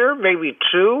 year, maybe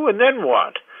 2, and then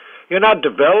what? You're not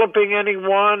developing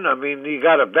anyone. I mean, you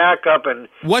got to back up and.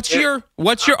 What's your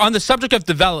on the subject of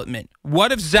development?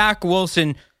 What if Zach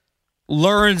Wilson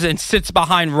learns and sits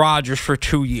behind Rodgers for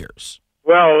 2 years?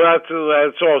 Well, that's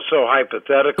also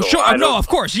hypothetical. Sure, no, of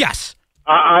course, yes.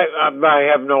 I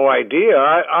have no idea.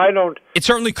 I don't. It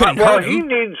certainly couldn't hurt him. He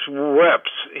needs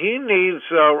reps. He needs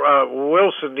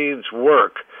Wilson needs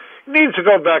work. He needs to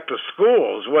go back to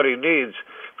school is what he needs,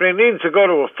 but he needs to go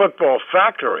to a football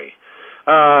factory.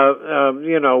 Where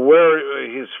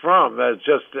he's from,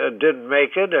 just didn't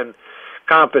make it, and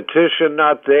competition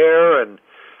not there, and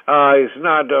he's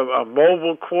not a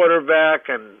mobile quarterback,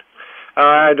 and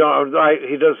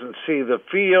he doesn't see the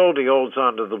field. He holds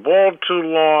onto the ball too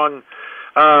long.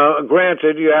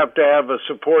 Granted, you have to have a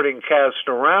supporting cast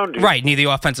around you. Right, need the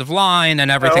offensive line and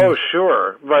everything. Oh,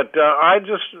 sure. But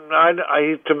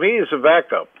to me, he's a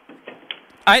backup.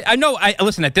 I know.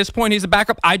 Listen, at this point, he's a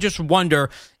backup. I just wonder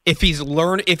if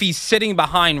he's sitting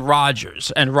behind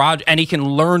Rodgers and he can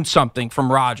learn something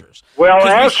from Rodgers. Well,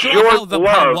 ask Jordan Love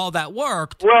how well that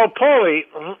worked. Well, Paulie,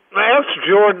 ask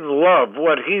Jordan Love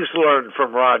what he's learned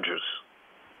from Rodgers.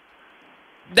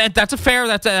 That's a fair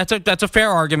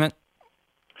argument.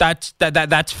 That's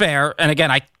fair. And again,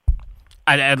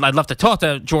 I'd love to talk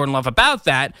to Jordan Love about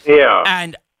that. Yeah.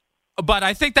 But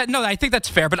I think that's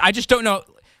fair. But I just don't know.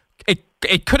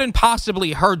 It couldn't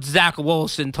possibly hurt Zach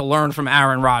Wilson to learn from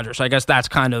Aaron Rodgers. I guess that's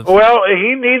kind of. Well,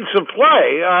 he needs to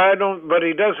play. But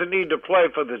he doesn't need to play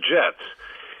for the Jets.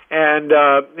 And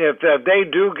if they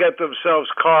do get themselves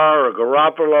Carr or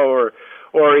Garoppolo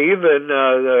or even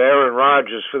Aaron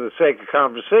Rodgers for the sake of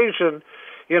conversation,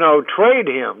 trade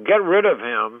him, get rid of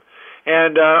him.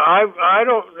 And I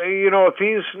don't, if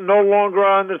he's no longer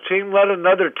on the team, let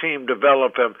another team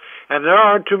develop him. And there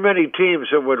aren't too many teams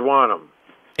that would want him.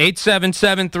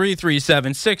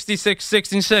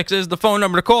 877-337-6666 is the phone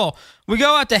number to call. We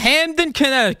go out to Hamden,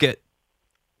 Connecticut.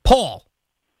 Paul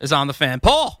is on the fan.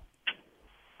 Paul.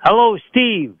 Hello,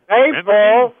 Steve. Hey,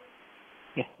 Paul.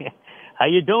 How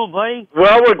you doing, buddy?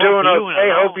 Well, we're doing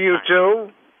okay. Hope you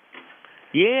too.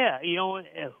 Yeah,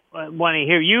 when I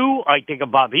hear you, I think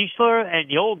of Bob Easler and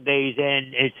the old days,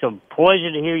 and it's a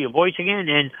pleasure to hear your voice again,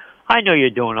 and I know you're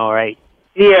doing all right.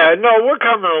 Yeah, no, we're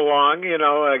coming along.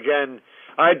 Again,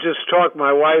 I just talk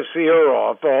my wife's ear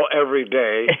off every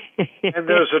day, and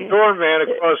there's a doorman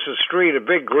across the street, a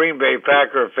big Green Bay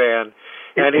Packer fan,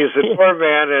 and he's a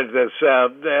doorman at this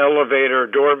elevator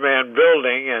doorman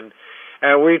building, and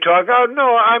we talk. Oh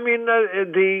no, I mean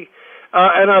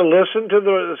and I listen to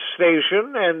the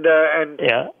station and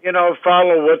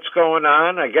follow what's going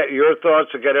on. I get your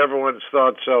thoughts, I get everyone's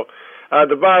thoughts. So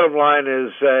the bottom line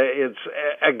is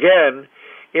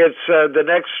it's the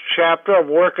next chapter. I'm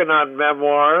working on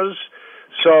memoirs,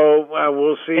 so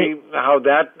we'll see how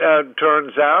that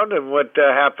turns out and what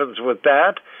happens with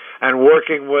that. And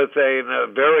working with a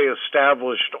very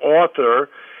established author,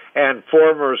 and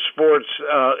former Sports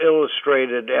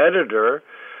Illustrated editor,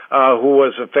 who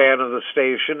was a fan of the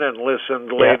station and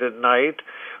listened late at night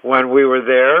when we were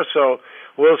there. So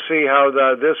we'll see how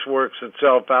this works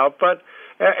itself out. But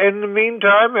in the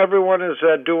meantime, everyone is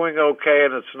doing okay,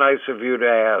 and it's nice of you to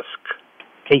ask.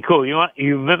 Hey, cool. You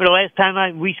remember the last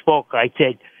time we spoke, I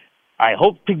said, I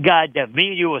hope to God that me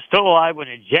and you are still alive when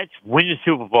the Jets win the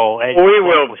Super Bowl. And we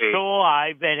will be. We're still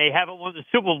alive, and they haven't won the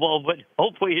Super Bowl, but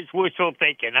hopefully it's wishful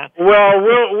thinking, huh? Well,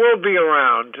 we'll be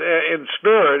around in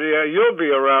spirit. Yeah, you'll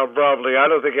be around probably. I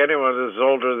don't think anyone is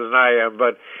older than I am,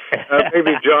 but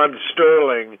maybe John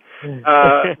Sterling.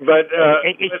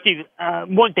 Hey, Steve,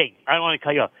 one thing. I don't want to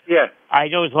cut you off. Yeah. I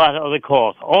know there's a lot of other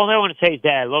calls. All I want to say is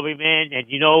that I love you, man, and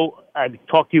I've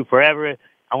talked to you forever.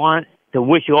 I want to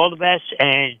wish you all the best,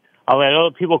 and I'll let other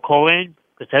people call in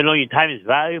because I know your time is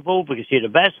valuable because you're the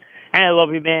best. And I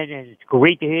love you, man, and it's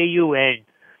great to hear you. And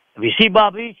if you see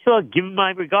Bob Easter, give him my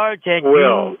regards, and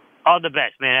you are the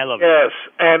best, man. I love you. Yes,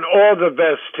 and all the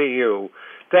best to you.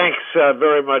 Thanks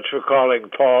very much for calling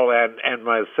Paul and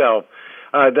myself.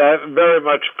 That very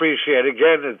much appreciated.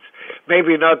 Again, it's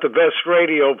maybe not the best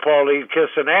radio, Paulie,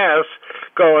 kissing ass,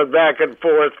 going back and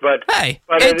forth, but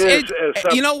it is.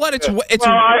 You know what?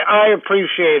 I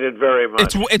appreciate it very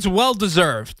much. It's well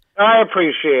deserved. I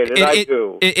appreciate it. I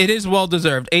do. It is well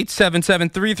deserved.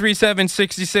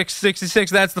 877-337-6666.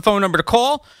 That's the phone number to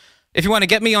call. If you want to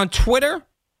get me on Twitter,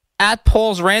 at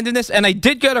Paul's Randomness, and I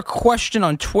did get a question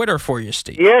on Twitter for you,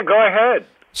 Steve. Yeah, go ahead.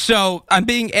 So I'm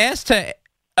being asked to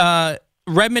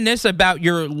reminisce about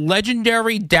your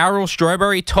legendary Darryl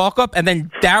Strawberry talk-up, and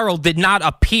then Darryl did not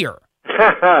appear.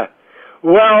 Well,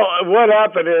 what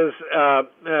happened is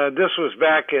this was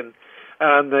back in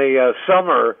the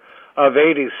summer of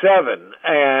 '87,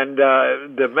 and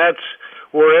the Mets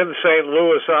were in St.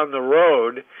 Louis on the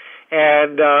road,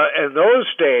 and in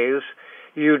those days,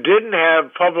 you didn't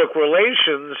have public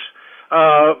relations,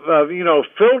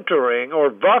 filtering or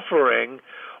buffering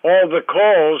all the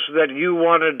calls that you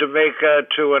wanted to make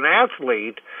to an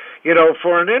athlete,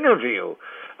 for an interview.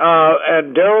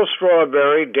 And Darryl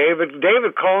Strawberry,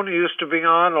 David Cohn used to be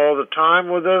on all the time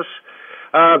with us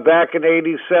back in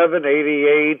 '87,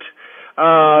 '88,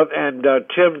 and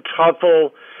Tim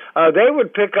Tuffle. They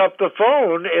would pick up the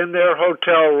phone in their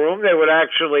hotel room. They would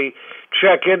actually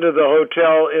check into the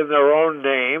hotel in their own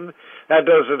name. That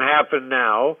doesn't happen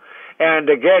now. And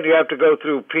again, you have to go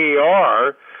through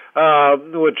PR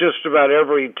with just about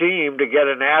every team to get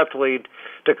an athlete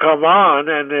to come on.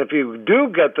 And if you do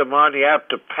get them on, you have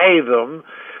to pay them.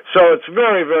 So it's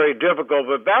very, very difficult.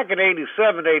 But back in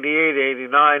 '87, '88,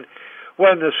 '89,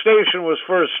 when the station was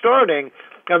first starting,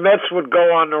 the Mets would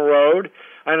go on the road,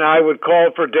 and I would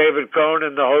call for David Cohn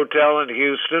in the hotel in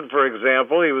Houston, for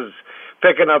example. He was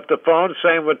picking up the phone.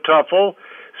 Same with Tuffle.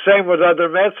 Same with other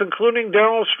Mets, including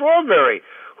Darryl Strawberry,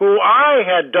 who I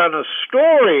had done a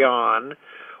story on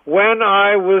when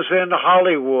I was in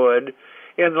Hollywood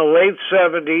in the late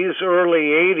 70s,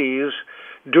 early 80s,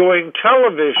 doing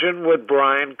television with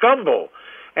Brian Gumbel.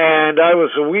 And I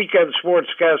was a weekend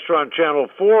sportscaster on Channel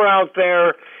 4 out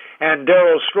there, and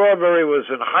Darryl Strawberry was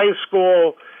in high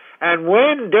school. And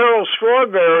when Darryl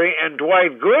Strawberry and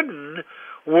Dwight Gooden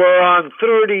were on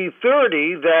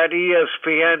 30-30, that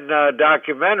ESPN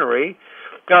documentary,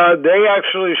 they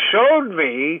actually showed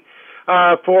me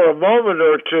for a moment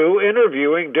or two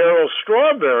interviewing Darryl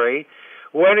Strawberry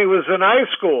when he was in high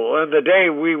school. And the day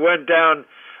we went down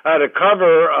to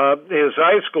cover his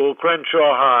high school,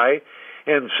 Crenshaw High,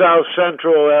 in South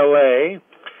Central L.A.,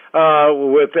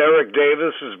 with Eric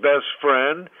Davis, his best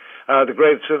friend, the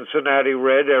great Cincinnati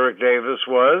Red, Eric Davis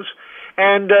was.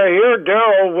 And here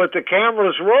Darryl, with the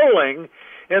cameras rolling,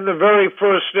 in the very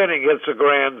first inning, hits a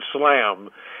grand slam.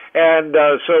 And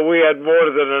so we had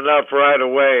more than enough right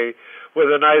away with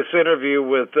a nice interview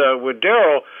with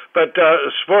Darryl. But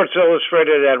Sports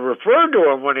Illustrated had referred to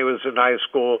him when he was in high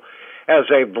school as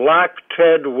a Black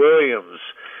Ted Williams.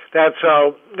 That's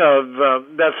how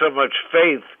much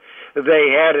faith they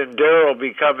had in Darryl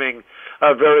becoming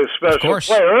a very special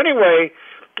player. Anyway,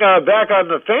 back on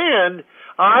the Fan,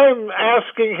 I'm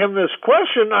asking him this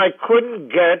question I couldn't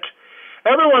get.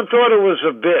 Everyone thought it was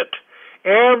a bit.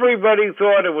 Everybody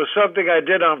thought it was something I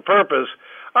did on purpose.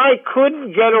 I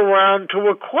couldn't get around to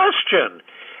a question.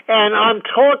 And I'm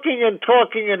talking and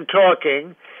talking and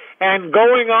talking and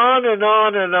going on and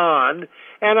on and on,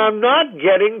 and I'm not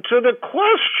getting to the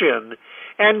question.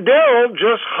 And Darryl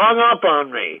just hung up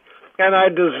on me, and I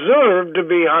deserve to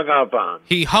be hung up on.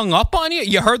 He hung up on you?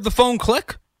 You heard the phone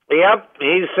click? Yep.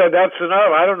 He said, that's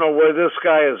enough. I don't know where this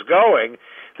guy is going.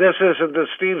 This isn't the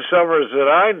Steve Summers that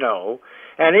I know.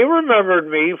 And he remembered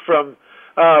me from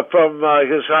from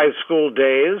his high school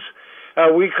days.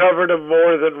 We covered him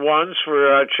more than once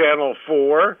for Channel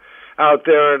 4 out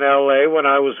there in L.A. when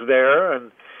I was there.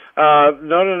 And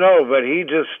no, but he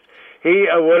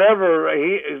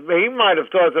might have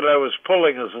thought that I was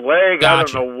pulling his leg. Gotcha. I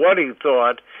don't know what he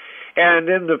thought. And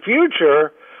in the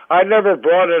future, I never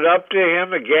brought it up to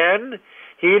him again.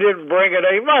 He didn't bring it.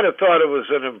 He might have thought it was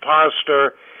an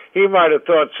imposter. He might have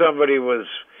thought somebody was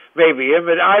maybe him.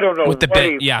 I don't know With the what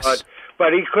bit, he yes. thought,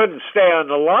 but he couldn't stay on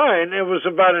the line. It was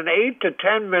about an 8 to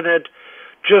 10 minute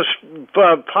just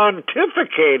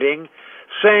pontificating,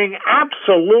 saying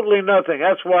absolutely nothing.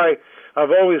 That's why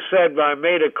I've always said I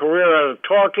made a career out of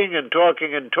talking and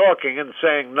talking and talking and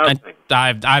saying nothing.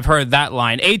 I've heard that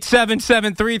line.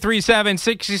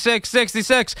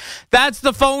 877-337-6666. That's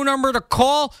the phone number to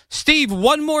call. Steve,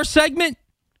 one more segment?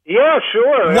 Yeah,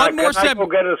 sure. One more Can I go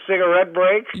get a cigarette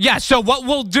break? Yeah, so what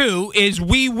we'll do is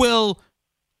we will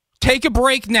take a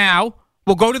break now.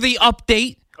 We'll go to the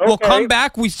update. Okay. We'll come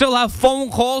back. We still have phone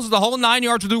calls, the whole 9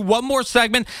 yards. We'll do one more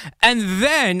segment. And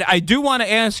then I do want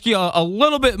to ask you a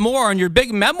little bit more on your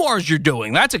big memoirs you're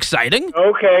doing. That's exciting.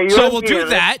 Okay. So we'll do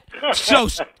that. So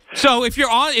if you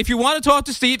want to talk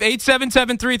to Steve,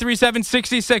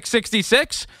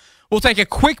 877-337-6666. We'll take a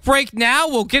quick break now.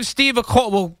 We'll give Steve a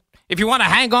call. If you want to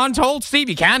hang on to hold Steve,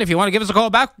 you can. If you want to give us a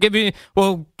call back, give me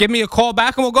a call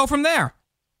back, and we'll go from there.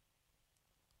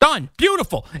 Done.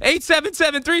 Beautiful.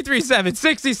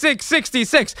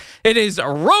 877-337-6666. It is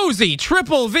Rosie,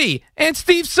 Triple V, and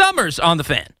Steve Summers on the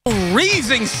Fan.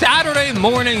 Freezing Saturday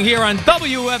morning here on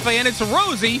WFAN. It's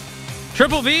Rosie,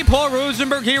 Triple V, Paul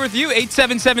Rosenberg here with you.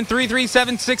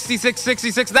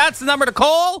 877-337-6666. That's the number to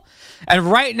call.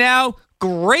 And right now,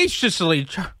 graciously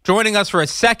joining us for a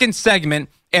second segment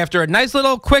after a nice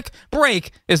little quick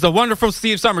break is the wonderful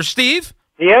Steve Summers. Steve?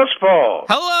 Yes, Paul.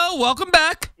 Hello. Welcome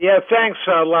back. Yeah, thanks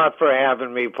a lot for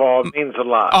having me, Paul. It means a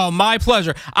lot. Oh, my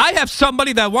pleasure. I have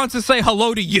somebody that wants to say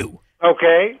hello to you.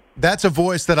 Okay. That's a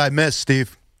voice that I miss,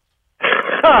 Steve.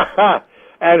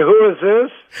 And who is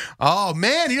this? Oh,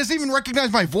 man, he doesn't even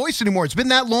recognize my voice anymore. It's been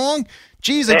that long.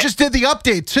 Jeez, I just did the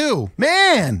update, too.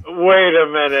 Man. Wait a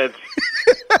minute.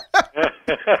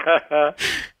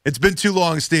 It's been too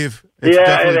long, Steve. It's yeah,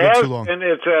 definitely it has been too long. been.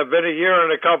 It's been a year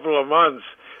and a couple of months.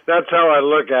 That's how I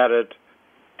look at it.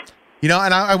 You know,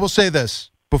 and I will say this.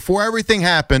 Before everything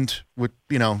happened with,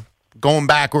 going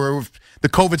back or the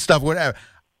COVID stuff, whatever,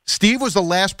 Steve was the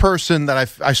last person that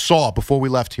I saw before we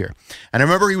left here. And I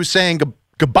remember he was saying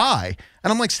goodbye.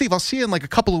 And I'm like, Steve, I'll see you in like a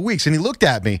couple of weeks. And he looked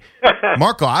at me.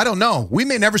 Marco, I don't know. We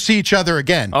may never see each other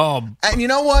again. Oh. And you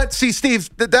know what? See, Steve,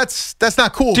 that's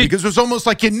not cool because it was almost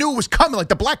like you knew it was coming, like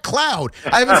the black cloud.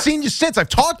 I haven't seen you since. I've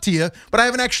talked to you, but I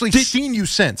haven't actually seen you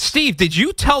since. Steve, did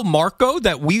you tell Marco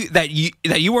that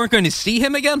you weren't going to see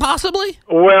him again, possibly?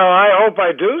 Well, I hope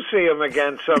I do see him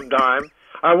again sometime.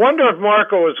 I wonder if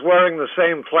Marco is wearing the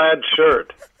same plaid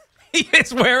shirt. He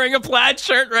is wearing a plaid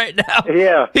shirt right now.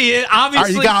 Yeah. He is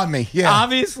obviously. You got me. Yeah.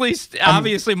 Obviously,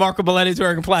 Marco Belletti's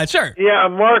wearing a plaid shirt. Yeah,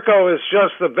 Marco is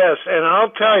just the best. And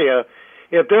I'll tell you,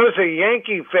 if there's a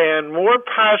Yankee fan more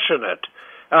passionate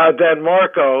than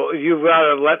Marco, you've got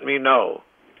to let me know.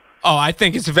 Oh, I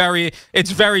think it's very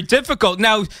difficult.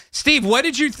 Now, Steve, what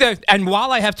did you think? And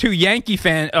while I have two Yankee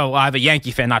fans, I have a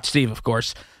Yankee fan, not Steve, of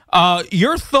course.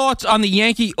 Your thoughts on the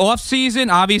Yankee offseason?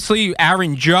 Obviously,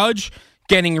 Aaron Judge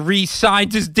getting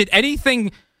re-signed. Did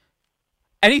anything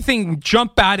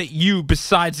jump out at you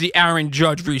besides the Aaron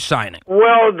Judge re-signing?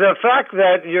 Well, the fact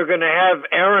that you're going to have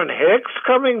Aaron Hicks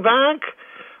coming back,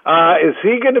 is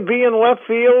he going to be in left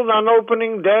field on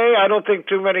opening day? I don't think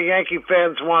too many Yankee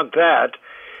fans want that.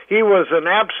 He was an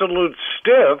absolute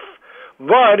stiff,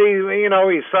 but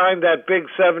he signed that big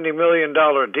 $70 million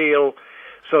deal,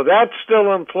 so that's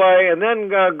still in play. And then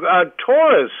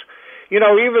Torres.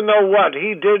 Even though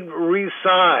he did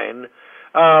re-sign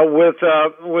with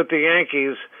the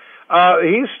Yankees,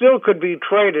 he still could be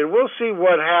traded. We'll see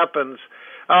what happens.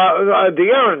 The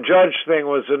Aaron Judge thing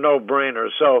was a no-brainer,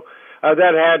 so that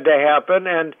had to happen.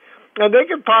 And they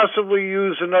could possibly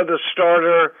use another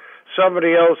starter,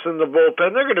 somebody else in the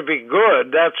bullpen. They're going to be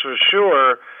good, that's for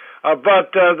sure.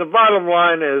 But the bottom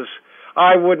line is,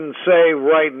 I wouldn't say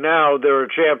right now they're a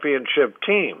championship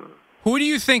team. Who do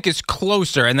you think is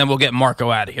closer? And then we'll get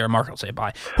Marco out of here. Marco will say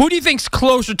bye. Who do you think's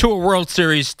closer to a World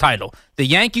Series title? The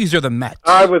Yankees or the Mets?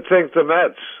 I would think the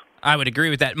Mets. I would agree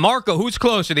with that. Marco, who's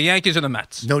closer, the Yankees or the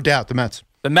Mets? No doubt, the Mets.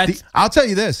 The Mets. I'll tell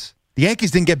you this. The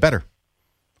Yankees didn't get better.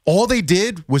 All they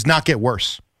did was not get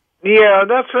worse. Yeah,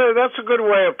 that's a good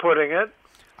way of putting it.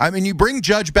 I mean, you bring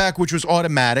Judge back, which was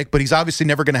automatic, but he's obviously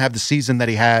never going to have the season that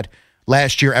he had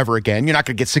last year ever again. You're not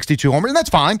going to get 62 homers, and that's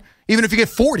fine. Even if you get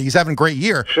 40, he's having a great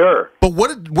year. Sure. But what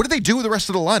did they do with the rest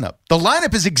of the lineup? The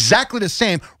lineup is exactly the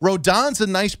same. Rodon's a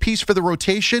nice piece for the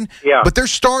rotation, but their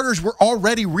starters were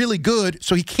already really good,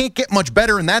 so he can't get much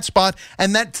better in that spot,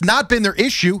 and that's not been their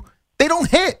issue. They don't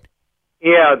hit.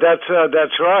 Yeah,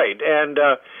 that's right. And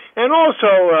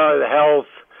also health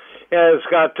has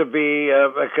got to be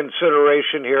a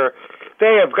consideration here.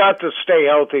 They have got to stay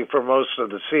healthy for most of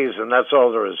the season. That's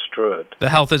all there is to it. The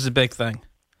health is a big thing.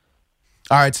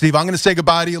 All right, Steve, I'm going to say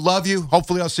goodbye to you. Love you.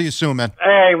 Hopefully I'll see you soon, man.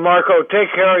 Hey, Marco,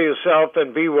 take care of yourself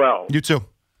and be well. You too.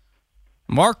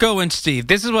 Marco and Steve,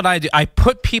 this is what I do. I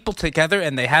put people together,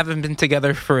 and they haven't been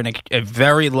together for a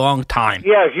very long time.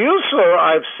 Yeah, Husler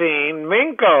I've seen,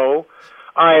 Minko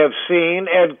I have seen,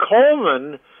 Ed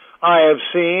Coleman I have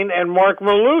seen, and Mark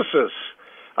Malusis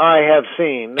I have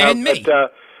seen. And me.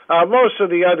 But, most of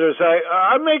the others,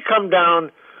 I may come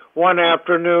down one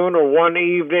afternoon or one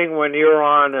evening when you're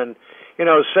on and,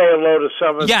 say hello to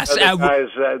some of the other guys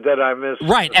that I miss.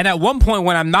 Right, and at one point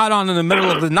when I'm not on in the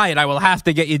middle of the night, I will have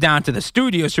to get you down to the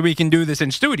studio so we can do this in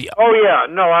studio. Oh, yeah.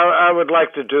 No, I would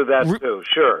like to do that, too.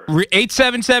 Sure.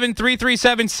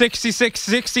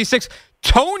 877-337-6666.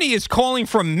 Tony is calling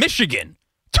from Michigan.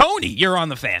 Tony, you're on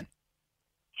the Fan.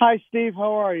 Hi, Steve.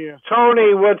 How are you?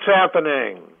 Tony, what's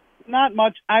happening? Not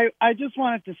much. I just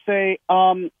wanted to say,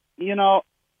 I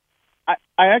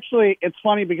actually, it's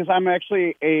funny because I'm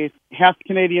actually a half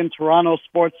Canadian Toronto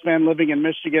sports fan living in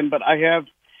Michigan, but I have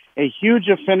a huge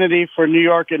affinity for New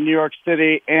York and New York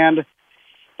City. And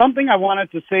something I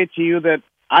wanted to say to you that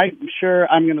I'm sure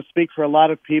I'm going to speak for a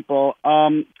lot of people.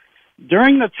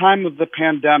 During the time of the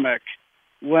pandemic,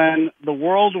 when the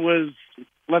world was,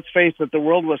 let's face it, the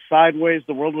world was sideways,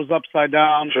 the world was upside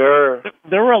down. Sure.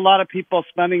 There were a lot of people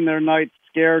spending their nights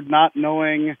scared, not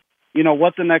knowing,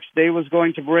 what the next day was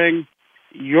going to bring.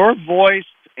 Your voice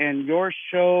and your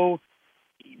show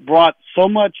brought so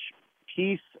much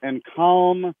peace and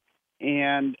calm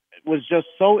and was just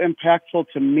so impactful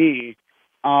to me.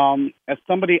 As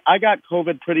somebody, I got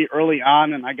COVID pretty early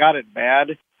on, and I got it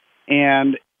bad,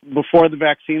 and before the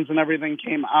vaccines and everything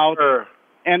came out. Sure.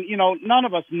 And, none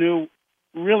of us knew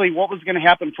really what was going to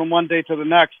happen from one day to the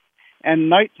next. And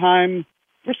nighttime,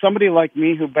 for somebody like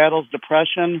me who battles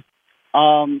depression,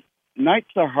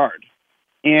 nights are hard.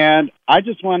 And I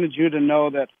just wanted you to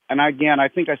know that, and again, I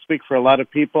think I speak for a lot of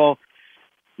people,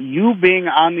 you being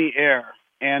on the air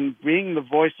and being the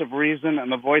voice of reason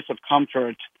and the voice of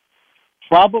comfort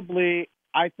probably,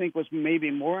 I think, was maybe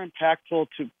more impactful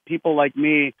to people like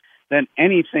me than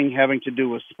anything having to do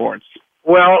with sports.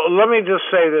 Well, let me just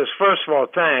say this. First of all,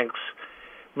 thanks.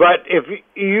 But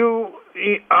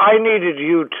I needed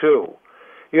you too.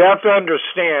 You have to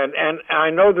understand, and I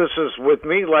know this is with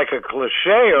me like a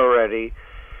cliche already,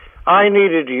 I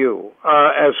needed you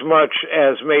as much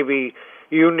as maybe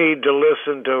you need to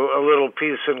listen to a little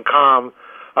peace and calm,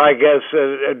 I guess,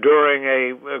 during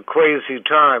a crazy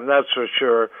time, that's for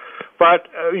sure. But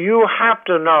you have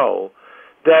to know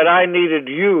that I needed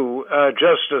you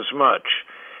just as much.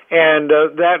 And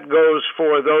that goes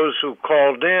for those who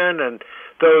called in and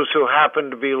those who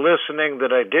happened to be listening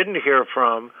that I didn't hear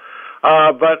from.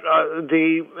 But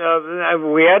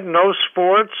we had no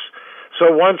sports,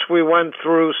 so once we went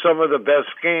through some of the best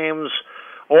games,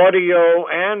 audio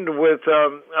and with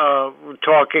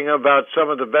talking about some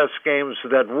of the best games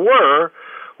that were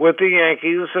with the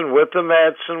Yankees and with the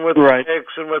Mets and with the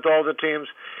Knicks and with all the teams,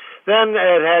 then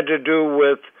it had to do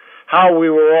with how we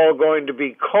were all going to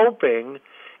be coping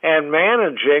and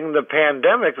managing the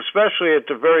pandemic, especially at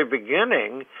the very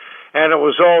beginning. And it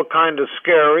was all kind of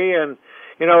scary, and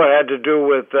it had to do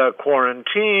with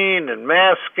quarantine and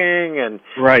masking and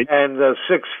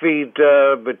 6 feet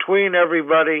between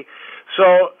everybody.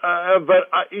 So, but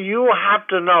you have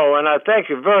to know, and I thank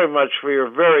you very much for your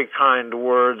very kind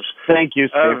words. Thank you,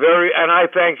 Steve. And I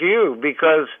thank you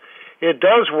because it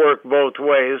does work both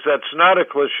ways. That's not a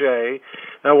cliche.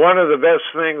 Now, one of the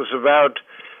best things about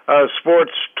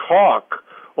sports talk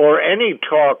or any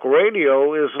talk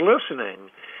radio is listening.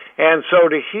 And so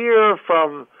to hear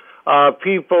from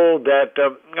people that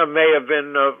may have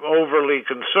been overly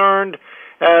concerned,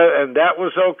 and that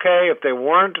was okay. If they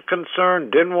weren't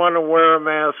concerned, didn't want to wear a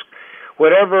mask,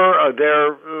 whatever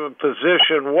their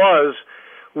position was,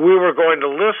 we were going to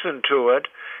listen to it.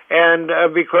 And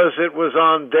because it was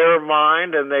on their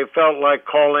mind and they felt like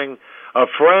calling a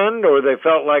friend or they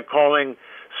felt like calling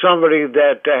somebody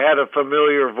that had a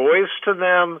familiar voice to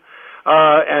them,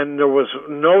 and there was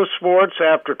no sports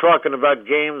after talking about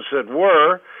games that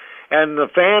were, and the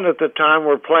Fan at the time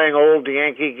were playing old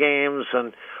Yankee games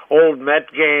and old Met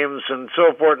games and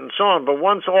so forth and so on. But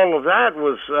once all of that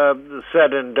was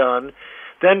said and done,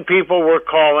 then people were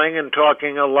calling and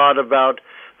talking a lot about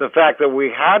the fact that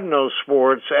we had no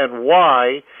sports and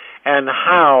why and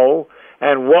how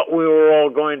and what we were all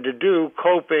going to do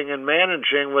coping and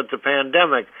managing with the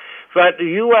pandemic. But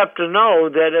you have to know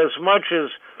that as much as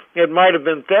it might have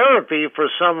been therapy for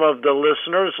some of the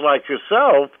listeners like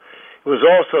yourself, it was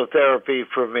also therapy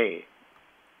for me.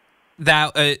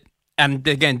 And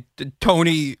again,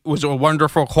 Tony was a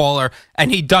wonderful caller,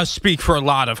 and he does speak for a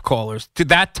lot of callers. To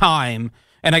that time,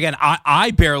 and again,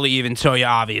 I barely even saw you,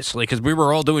 obviously, because we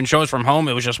were all doing shows from home.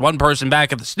 It was just one person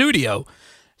back at the studio.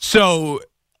 So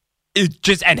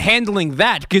and handling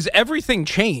that, because everything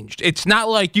changed. It's not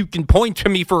like you can point to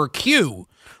me for a cue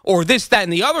or this, that,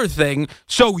 and the other thing.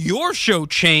 So your show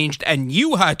changed, and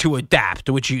you had to adapt,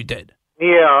 which you did.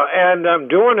 Yeah, and I'm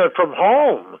doing it from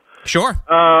home. Sure.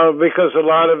 Because a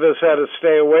lot of us had to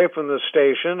stay away from the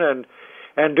station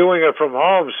and doing it from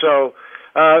home. So,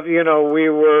 we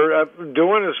were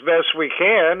doing as best we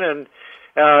can and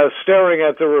staring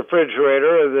at the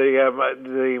refrigerator,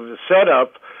 the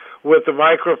setup with the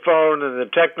microphone and the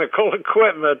technical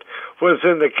equipment was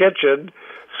in the kitchen.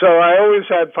 So I always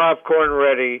had popcorn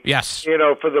ready. Yes.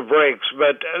 For the breaks.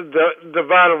 But the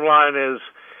bottom line is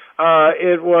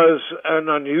it was an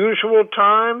unusual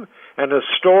time, an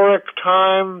historic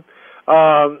time,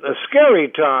 a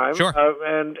scary time, sure.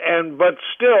 But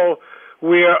still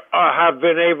we have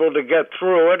been able to get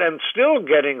through it and still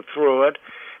getting through it.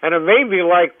 And it may be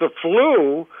like the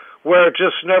flu, where it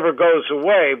just never goes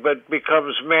away, but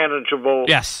becomes manageable.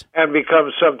 Yes. And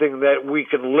becomes something that we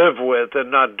can live with and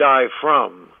not die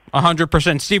from.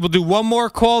 100%. Steve, we'll do one more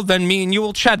call, then me and you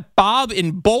will chat. Bob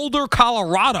in Boulder,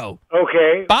 Colorado.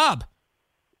 Okay. Bob.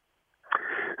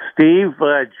 Steve,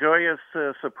 joyous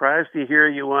surprise to hear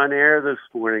you on air this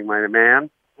morning, my man.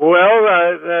 Well,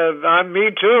 I'm me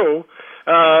too.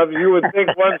 You would think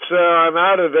once I'm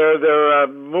out of there, they're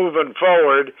moving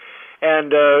forward,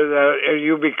 and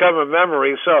you become a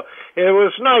memory. So it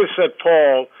was nice that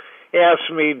Paul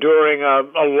asked me during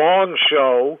a long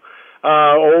show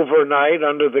overnight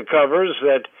under the covers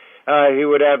that he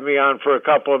would have me on for a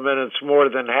couple of minutes. More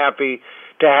than happy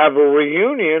to have a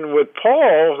reunion with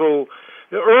Paul, who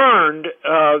earned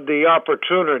the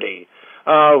opportunity,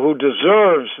 who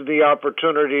deserves the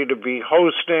opportunity to be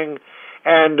hosting,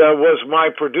 and was my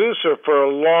producer for a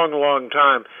long, long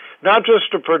time. Not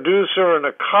just a producer and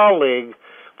a colleague,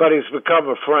 but he's become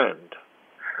a friend.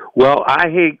 Well,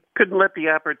 I couldn't let the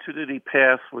opportunity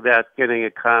pass without getting a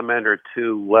comment or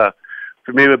two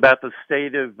from you about the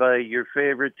state of your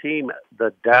favorite team,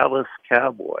 the Dallas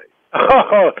Cowboys.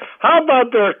 Oh, how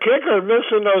about their kicker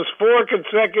missing those 4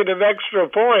 consecutive extra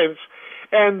points,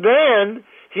 and then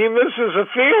he misses a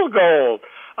field goal?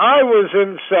 I was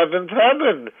in seventh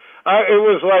heaven. It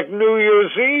was like New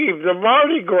Year's Eve, the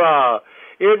Mardi Gras.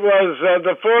 It was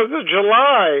the 4th of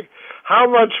July. How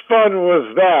much fun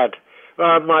was that?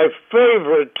 My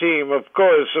favorite team, of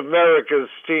course,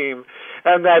 America's team,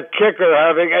 and that kicker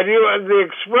having, and the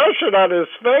expression on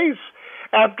his face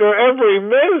after every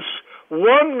miss,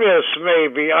 one miss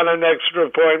maybe on an extra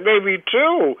point, maybe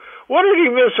 2. What did he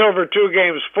miss over 2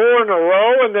 games? 4 in a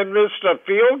row and then missed a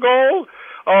field goal?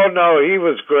 Oh, no, he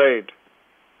was great.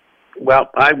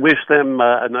 Well, I wish them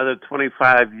another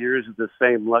 25 years of the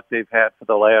same luck they've had for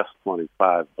the last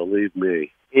 25, believe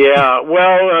me. Yeah,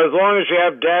 well, as long as you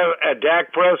have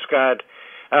Dak Prescott,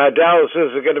 Dallas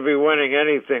isn't going to be winning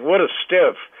anything. What a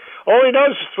stiff. All he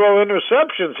does is throw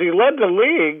interceptions. He led the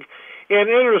league in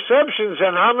interceptions,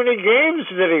 and how many games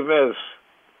did he miss?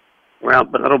 Well,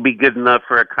 but it'll be good enough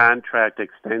for a contract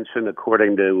extension,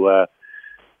 according to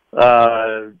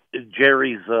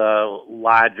Jerry's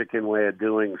logic and way of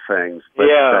doing things. But,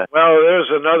 well, there's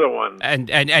another one.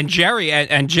 And Jerry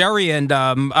and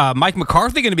Mike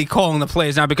McCarthy going to be calling the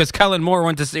plays now because Kellen Moore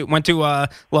went to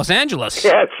Los Angeles.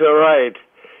 Yeah, that's all right.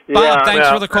 Bob, thanks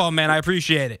for the call, man. I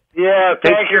appreciate it. Yeah,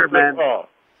 thank you for the call.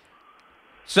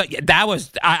 So that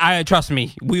was, I trust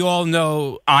me, we all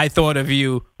know I thought of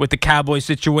you with the Cowboys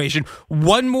situation.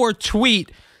 One more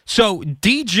tweet. So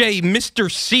DJ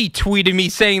Mr. C tweeted me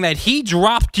saying that he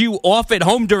dropped you off at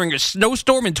home during a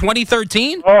snowstorm in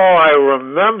 2013? Oh, I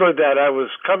remember that. I was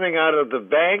coming out of the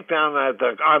bank down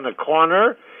on the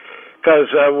corner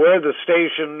because where the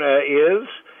station is,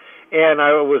 and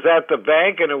I was at the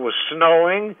bank and it was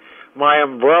snowing. My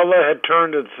umbrella had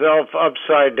turned itself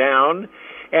upside down.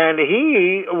 And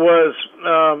he was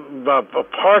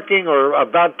parking or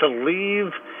about to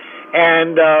leave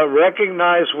and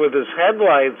recognized with his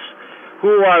headlights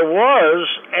who I was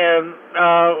and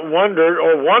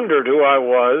wondered who I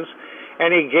was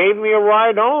and he gave me a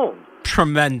ride home.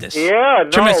 Tremendous. Yeah, no,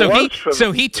 tremendous.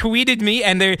 So he tweeted me,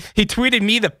 and he tweeted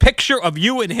me the picture of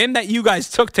you and him that you guys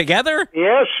took together.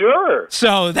 Yeah, sure.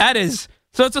 So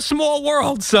it's a small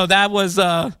world. So that was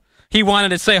he wanted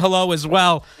to say hello as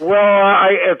well. Well,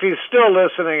 if he's still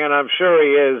listening, and I'm sure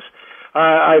he is,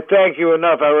 I thank you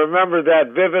enough. I remember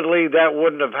that vividly. That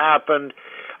wouldn't have happened.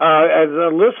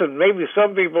 And listen, maybe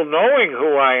some people knowing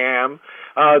who I am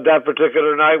that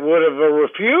particular night would have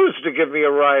refused to give me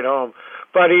a ride home.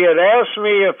 But he had asked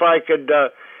me if I could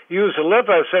use a lift.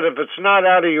 I said, if it's not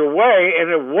out of your way, and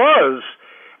it was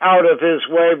out of his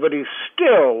way, but he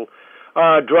still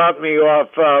dropped me off,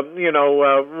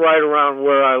 right around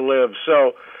where I live.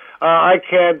 So I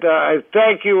can't. I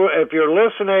thank you if you're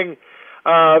listening.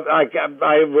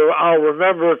 I'll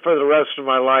remember it for the rest of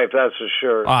my life. That's for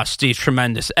sure. Oh, Steve,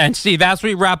 tremendous. And Steve, as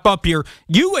we wrap up here,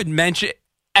 you had mentioned,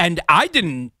 and I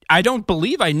don't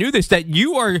believe I knew this, that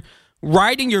you are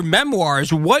writing your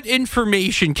memoirs. What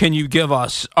information can you give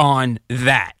us on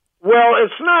that? Well,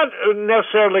 it's not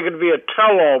necessarily going to be a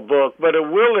tell-all book, but it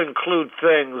will include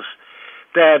things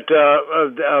that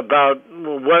about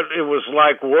what it was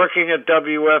like working at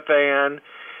WFAN,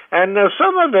 and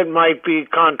some of it might be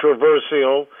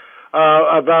controversial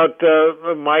about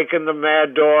Mike and the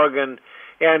Mad Dog and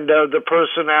the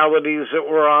personalities that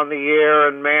were on the air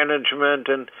and management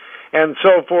and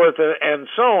so forth and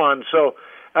so on. So.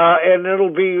 And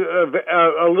it'll be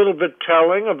a little bit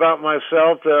telling about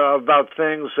myself, about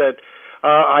things that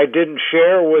I didn't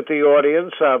share with the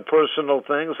audience, personal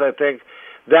things. I think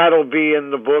that'll be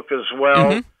in the book as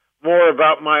well. Mm-hmm. More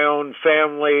about my own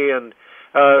family and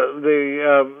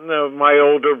my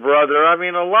older brother. I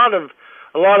mean, a lot of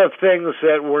things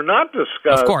that were not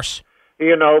discussed. Of course,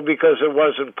 because it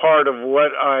wasn't part of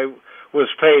what I was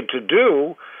paid to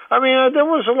do. I mean, there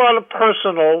was a lot of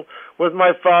personal with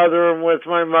my father and with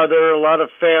my mother, a lot of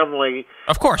family.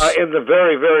 Of course. In the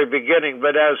very, very beginning.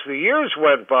 But as the years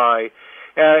went by,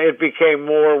 it became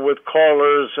more with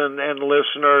callers and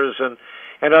listeners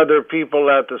and other people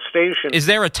at the station. Is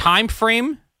there a time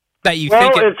frame that you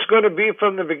think? Well, it's going to be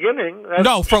from the beginning.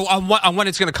 On when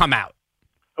it's going to come out.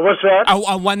 What's that?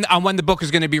 On when the book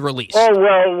is going to be released. Oh,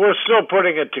 well, we're still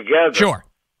putting it together. Sure.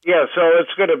 Yeah, so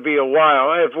it's going to be a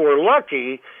while. If we're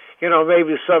lucky,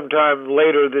 maybe sometime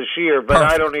later this year, but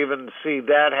Perfect. I don't even see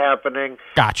that happening.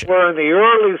 Gotcha. We're in the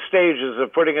early stages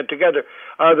of putting it together.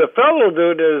 The fellow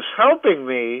dude is helping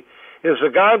me is a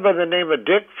guy by the name of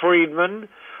Dick Friedman.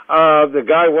 The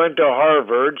guy went to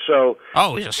Harvard, so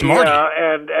he's a smarty. Yeah,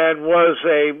 and was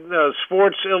a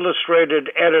Sports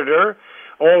Illustrated editor,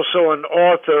 also an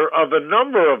author of a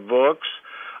number of books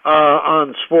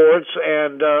on sports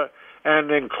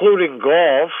and including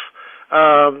golf.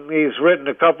 He's written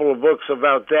a couple of books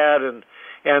about that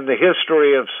and the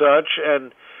history of such,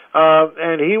 and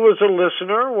he was a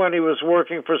listener when he was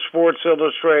working for Sports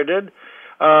Illustrated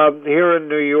here in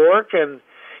New York, and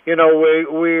we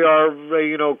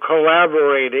are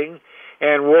collaborating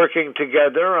and working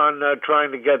together on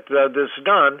trying to get this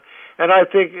done. And I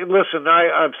think, listen,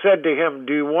 I've said to him,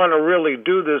 do you want to really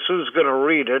do this? Who's going to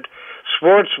read it?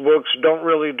 Sports books don't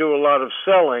really do a lot of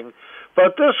selling,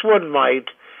 but this one might.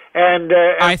 And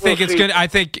I think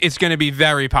it's going to be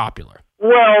very popular.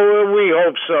 Well, we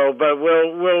hope so, but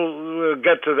we'll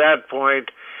get to that point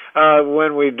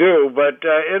when we do. But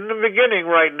in the beginning,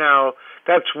 right now,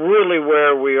 that's really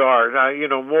where we are. Now,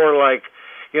 more like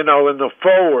in the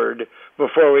forward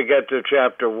before we get to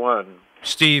chapter 1.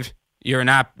 Steve, you're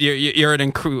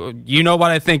you know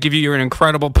what I think of you. You're an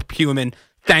incredible human.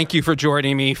 Thank you for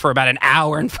joining me for about an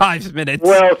hour and 5 minutes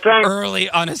early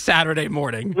on a Saturday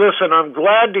morning. Listen, I'm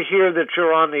glad to hear that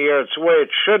you're on the air. It's the way it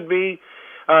should be.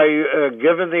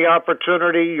 Given the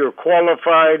opportunity, you're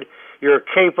qualified, you're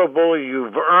capable,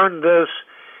 you've earned this,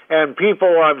 and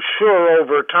people, I'm sure,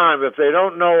 over time, if they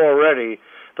don't know already,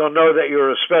 they'll know that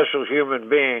you're a special human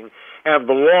being and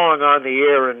belong on the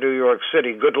air in New York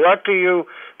City. Good luck to you.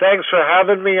 Thanks for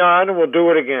having me on, and we'll do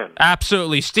it again.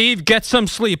 Absolutely. Steve, get some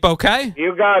sleep, okay?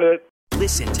 You got it.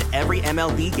 Listen to every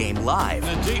MLB game live.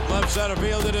 In the deep left center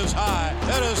field, it is high,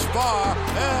 it is far,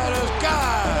 it is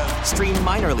gone. Stream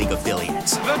minor league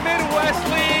affiliates. The Midwest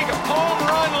League home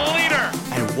run leader.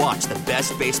 And watch the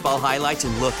best baseball highlights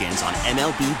and look-ins on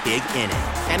MLB Big Inning.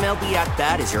 MLB At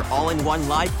Bat is your all-in-one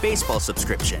live baseball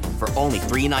subscription for only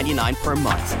 $3.99 per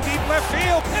month. Deep left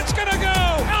field, it's gonna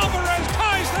go. Alvarez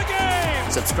ties the game.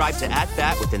 Subscribe to At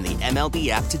Bat within the MLB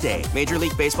app today. Major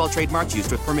League Baseball trademarks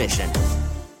used with permission.